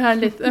 Ja, vad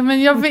härligt.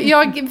 Men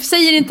jag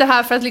säger inte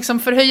här för att liksom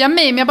förhöja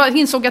mig, men jag bara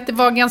insåg att det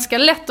var ganska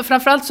lätt. Och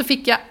framförallt så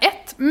fick jag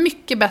ett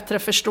mycket bättre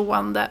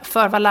förstående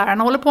för vad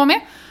lärarna håller på med.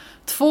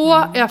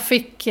 2, jag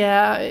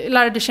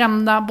lärde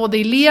känna både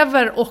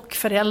elever och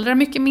föräldrar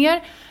mycket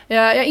mer.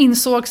 Jag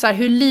insåg så här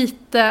hur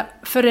lite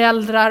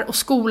föräldrar och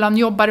skolan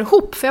jobbar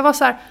ihop. För jag var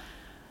så här,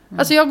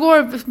 alltså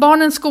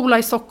barnens skola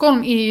i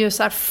Stockholm är ju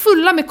så här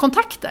fulla med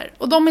kontakter.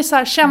 Och de är så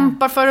här,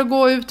 kämpar för att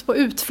gå ut på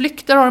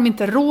utflykter, har de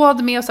inte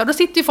råd med. Och så här, då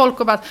sitter ju folk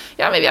och bara,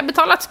 ja men vi har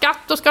betalat skatt,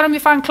 då ska de ju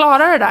fan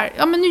klara det där.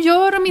 Ja men nu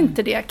gör de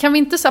inte det. Kan vi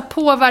inte så här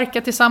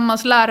påverka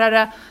tillsammans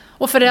lärare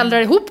och föräldrar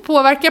ihop,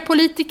 påverka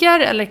politiker?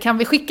 Eller kan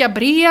vi skicka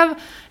brev?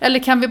 Eller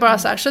kan vi bara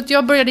så här, så att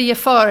jag började ge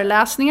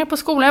föreläsningar på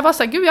skolan. Jag var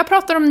så här, gud jag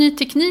pratar om ny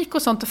teknik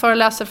och sånt och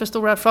föreläser för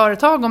stora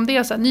företag om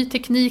det. Så här, ny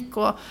teknik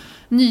och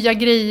nya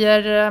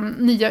grejer,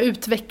 nya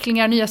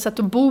utvecklingar, nya sätt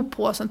att bo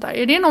på och sånt där.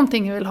 Är det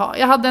någonting jag vill ha?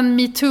 Jag hade en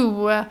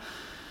MeToo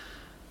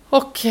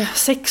och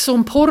sex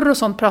och porr och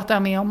sånt pratade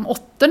jag med om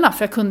 8:orna,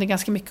 för jag kunde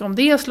ganska mycket om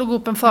det. Jag slog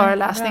upp en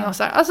föreläsning och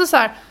så här. Alltså så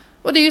här,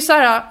 och det är ju så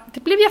här, det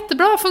blev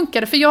jättebra,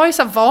 funkade, för jag är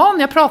så här van,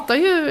 jag pratar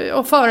ju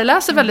och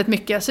föreläser väldigt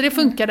mycket, så det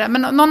funkade.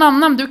 Men någon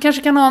annan, du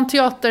kanske kan ha en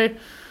teater,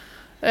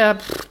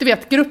 du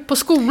vet, grupp på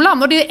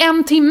skolan och det är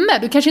 1 timme.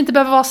 Du kanske inte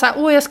behöver vara så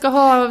här, jag ska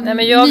ha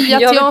nya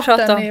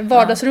teatern i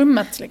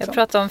vardagsrummet. Liksom. Jag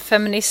pratar om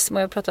feminism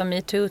och jag pratar om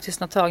MeToo till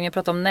snart tag. Jag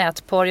pratar om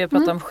nätporr, jag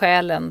pratar om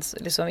själens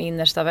liksom,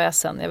 innersta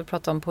väsen. Jag vill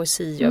prata om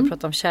poesi, jag vill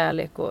prata om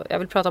kärlek och jag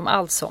vill prata om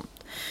allt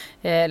sånt.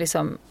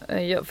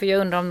 För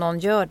jag undrar om någon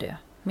gör det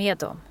med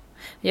dem.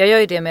 Jag gör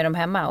ju det med dem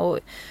hemma och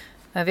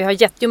vi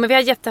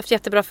har haft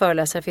jättebra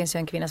föreläsare. Det finns ju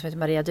en kvinna som heter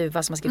Maria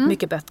Duva som har skrivit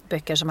mycket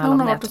böcker som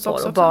handlar om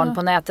nätporr och barn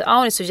på nätet. Ja,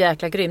 hon är så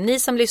jäkla grym. Ni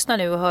som lyssnar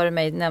nu och hör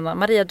mig nämna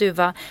Maria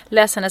Duva,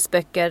 läs hennes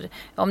böcker.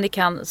 Om ni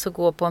kan så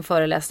gå på en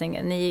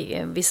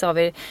föreläsning. Vissa av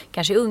er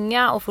kanske är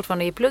unga och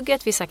fortfarande är i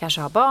plugget. Vissa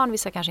kanske har barn,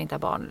 vissa kanske inte har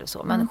barn eller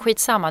så. Men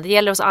skitsamma, det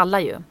gäller oss alla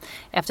ju.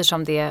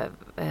 Eftersom det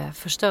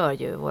förstör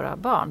ju våra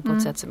barn på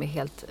ett sätt som är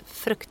helt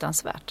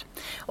fruktansvärt.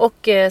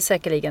 Och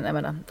säkerligen, jag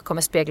menar,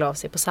 kommer spegla av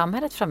sig på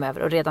samhället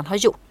framöver och redan har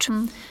gjort.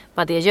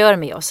 Vad det gör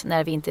med oss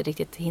när vi inte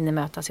riktigt hinner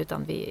mötas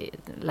utan vi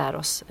lär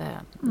oss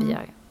via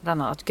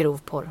bland annat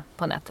grovporr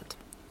på nätet.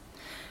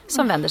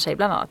 Som vänder sig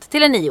bland annat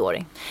till en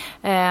 9-åring.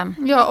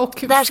 Ja, och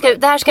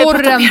där ska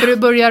porren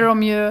börjar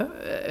de ju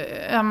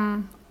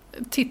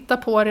titta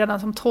på redan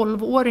som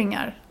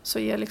 12-åringar. Så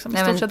är liksom i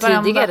stort sett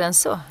varenda än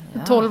så.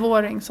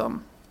 12-åring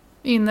som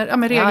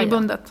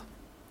regelbundet. Ja.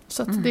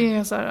 Så att det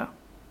är så här,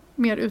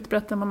 mer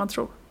utbrett än vad man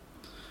tror.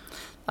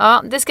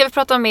 Ja, det ska vi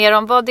prata mer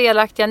om. Var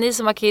delaktiga, ni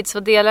som har kids,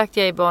 var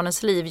delaktiga i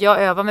barnens liv.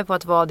 Jag övar mig på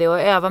att vara det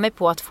och övar mig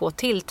på att få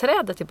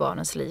tillträde till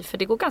barnens liv. För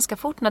det går ganska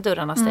fort när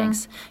dörrarna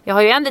stängs. Jag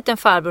har ju en liten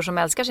farbror som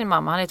älskar sin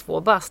mamma, han är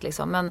 2 bast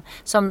liksom. Men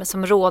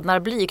som rodnar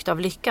blygt av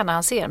lycka när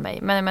han ser mig.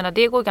 Men jag menar,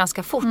 det går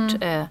ganska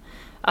fort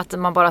att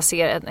man bara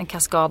ser en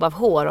kaskad av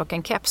hår och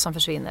en keps som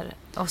försvinner.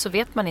 Och så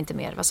vet man inte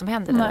mer vad som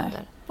händer där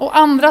under. Och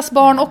andras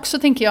barn också,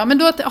 tänker jag. Men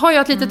då har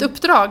jag ett litet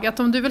uppdrag. Att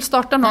om du vill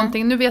starta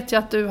någonting, nu vet jag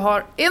att du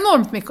har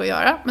enormt mycket att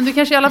göra. Men du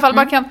kanske i alla fall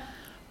bara kan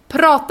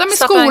prata med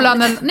skolan.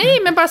 Nej,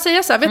 men bara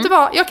säga så här, vet du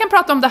vad? Jag kan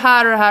prata om det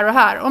här och det här och det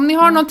här. Om ni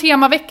har någon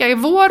temavecka i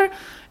vår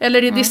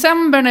eller i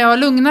december när jag är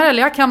lugnare,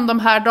 eller jag kan de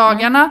här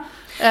dagarna.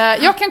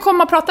 Jag kan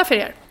komma och prata för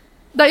er.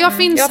 Där jag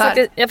finns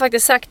här. Jag har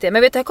faktiskt sagt det.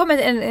 Men vet du, här kommer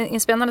en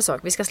spännande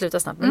sak. Vi ska sluta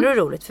snabbt. Men det är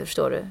roligt,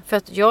 förstår du. För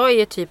att jag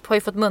är har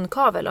ju fått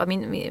munkavel. Och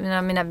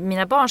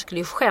mina barn skulle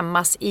ju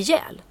skämmas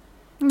ihjäl.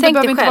 Tänk dig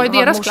själv. Inte vara i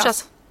deras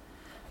klass.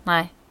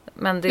 Nej.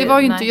 Men det var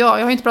ju inte jag.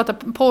 Jag har inte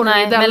pratat porr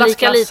i deras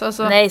klass.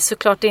 Alltså. Nej,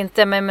 såklart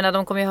inte. Men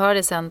de kommer ju höra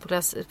det sen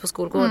på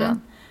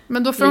skolgården.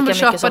 Men då får de väl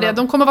köpa det.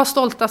 De kommer vara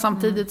stolta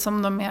samtidigt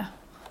som de är...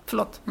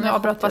 Förlåt, jag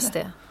hoppas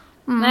det.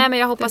 Nej, men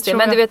jag hoppas det.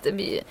 Men du vet,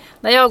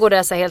 när jag går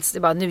där så helt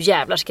bara, nu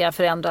jävlar ska jag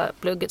förändra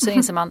plugget, så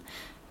inser man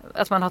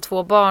att man har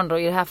 2 barn då.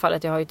 I det här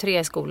fallet, jag har ju 3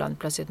 i skolan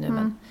plötsligt nu,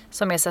 men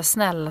som är så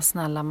här,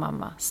 snälla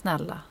mamma,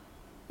 snälla,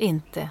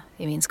 inte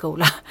i min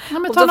skola. Ja,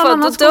 men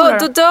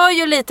då dör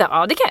ju lite.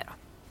 Ja, det kan jag.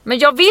 Men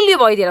jag vill ju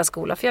vara i deras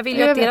skola, för jag vill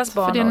ju att deras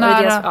barn och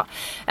deras,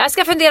 jag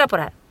ska fundera på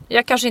det här.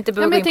 Jag kanske inte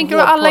behöver gå in på hårdporr.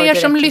 Jag tänker alla er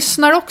som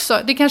lyssnar också.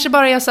 Det kanske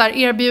bara är så här,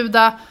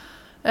 erbjuda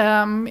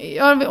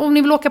om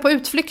ni vill åka på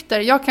utflykter,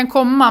 jag kan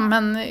komma,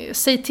 men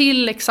säg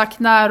till exakt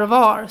när och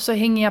var, så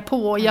hänger jag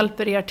på och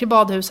hjälper er till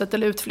badhuset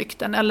eller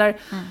utflykten. Eller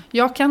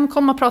jag kan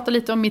komma och prata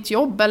lite om mitt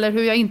jobb, eller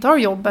hur jag inte har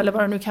jobb, eller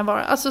vad det nu kan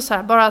vara. Alltså så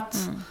här, bara att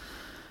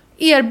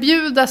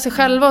erbjuda sig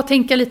själva och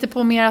tänka lite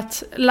på mer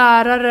att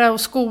lärare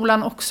och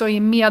skolan också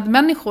är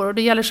medmänniskor. Och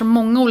det gäller så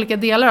många olika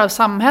delar av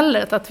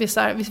samhället, att vi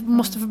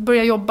måste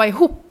börja jobba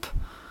ihop.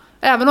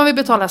 Även om vi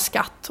betalar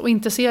skatt och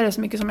inte ser det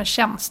så mycket som en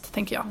tjänst,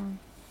 tänker jag.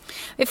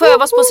 Vi får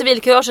öva oss på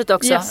civilkuraget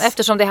också, Yes.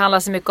 eftersom det handlar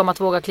så mycket om att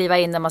våga kliva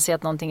in när man ser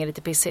att någonting är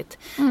lite pissigt.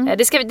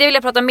 Det vill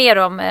jag prata mer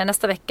om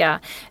nästa vecka,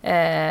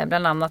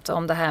 bland annat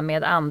om det här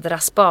med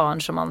andras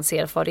barn som man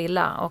ser far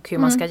illa och hur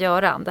man ska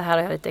göra. Det här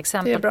har jag lite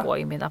exempel på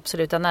i min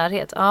absoluta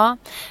närhet. Ja,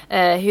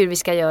 hur vi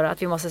ska göra,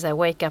 att vi måste säga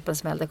wake up and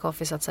smell the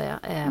coffee så att säga,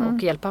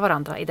 och hjälpa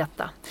varandra i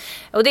detta.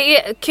 Och det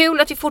är kul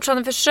att vi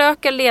fortfarande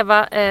försöker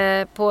leva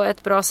på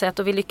ett bra sätt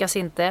och vi lyckas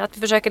inte. Att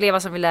vi försöker leva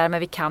som vi lär, men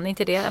vi kan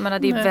inte det. Jag menar,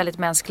 det är väldigt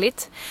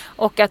mänskligt.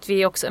 Och att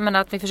vi också,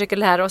 att vi försöker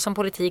lära oss om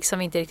politik som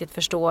vi inte riktigt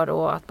förstår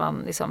och att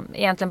man liksom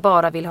egentligen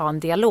bara vill ha en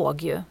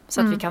dialog ju,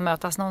 så att vi kan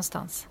mötas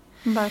någonstans.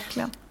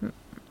 Verkligen.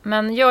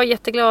 Men jag är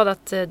jätteglad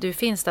att du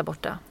finns där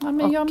borta. Ja,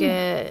 men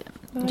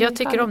och jag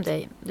tycker om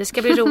dig. Det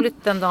ska bli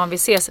roligt den dagen vi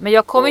ses. Men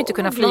jag kommer inte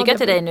kunna flyga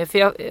till dig nu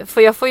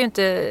för jag får ju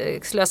inte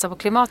slösa på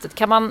klimatet.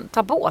 Kan man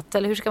ta båt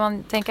eller hur ska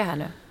man tänka här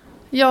nu?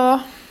 Ja.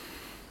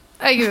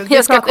 Nej, gud.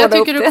 Jag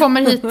tycker du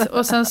kommer hit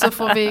och sen så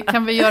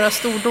kan vi göra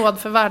stordåd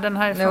för världen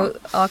härifrån.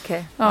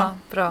 Okej. Ja,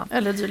 bra.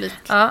 Eller dylikt.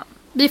 Ja.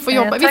 Vi får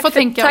jobba. Vi får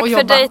tänka och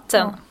jobba. Tack för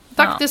dejten. Ja.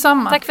 Tack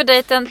detsamma. Tack för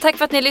dejten. Tack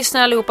för att ni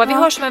lyssnar allihopa. Vi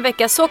hörs om en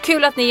vecka. Så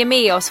kul att ni är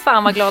med oss.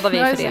 Fan vad glada vi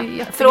är för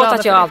det. Förlåt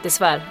att jag alltid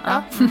svär.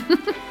 Ja.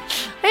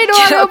 Hej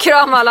då.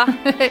 Kram alla.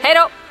 Hej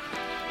då.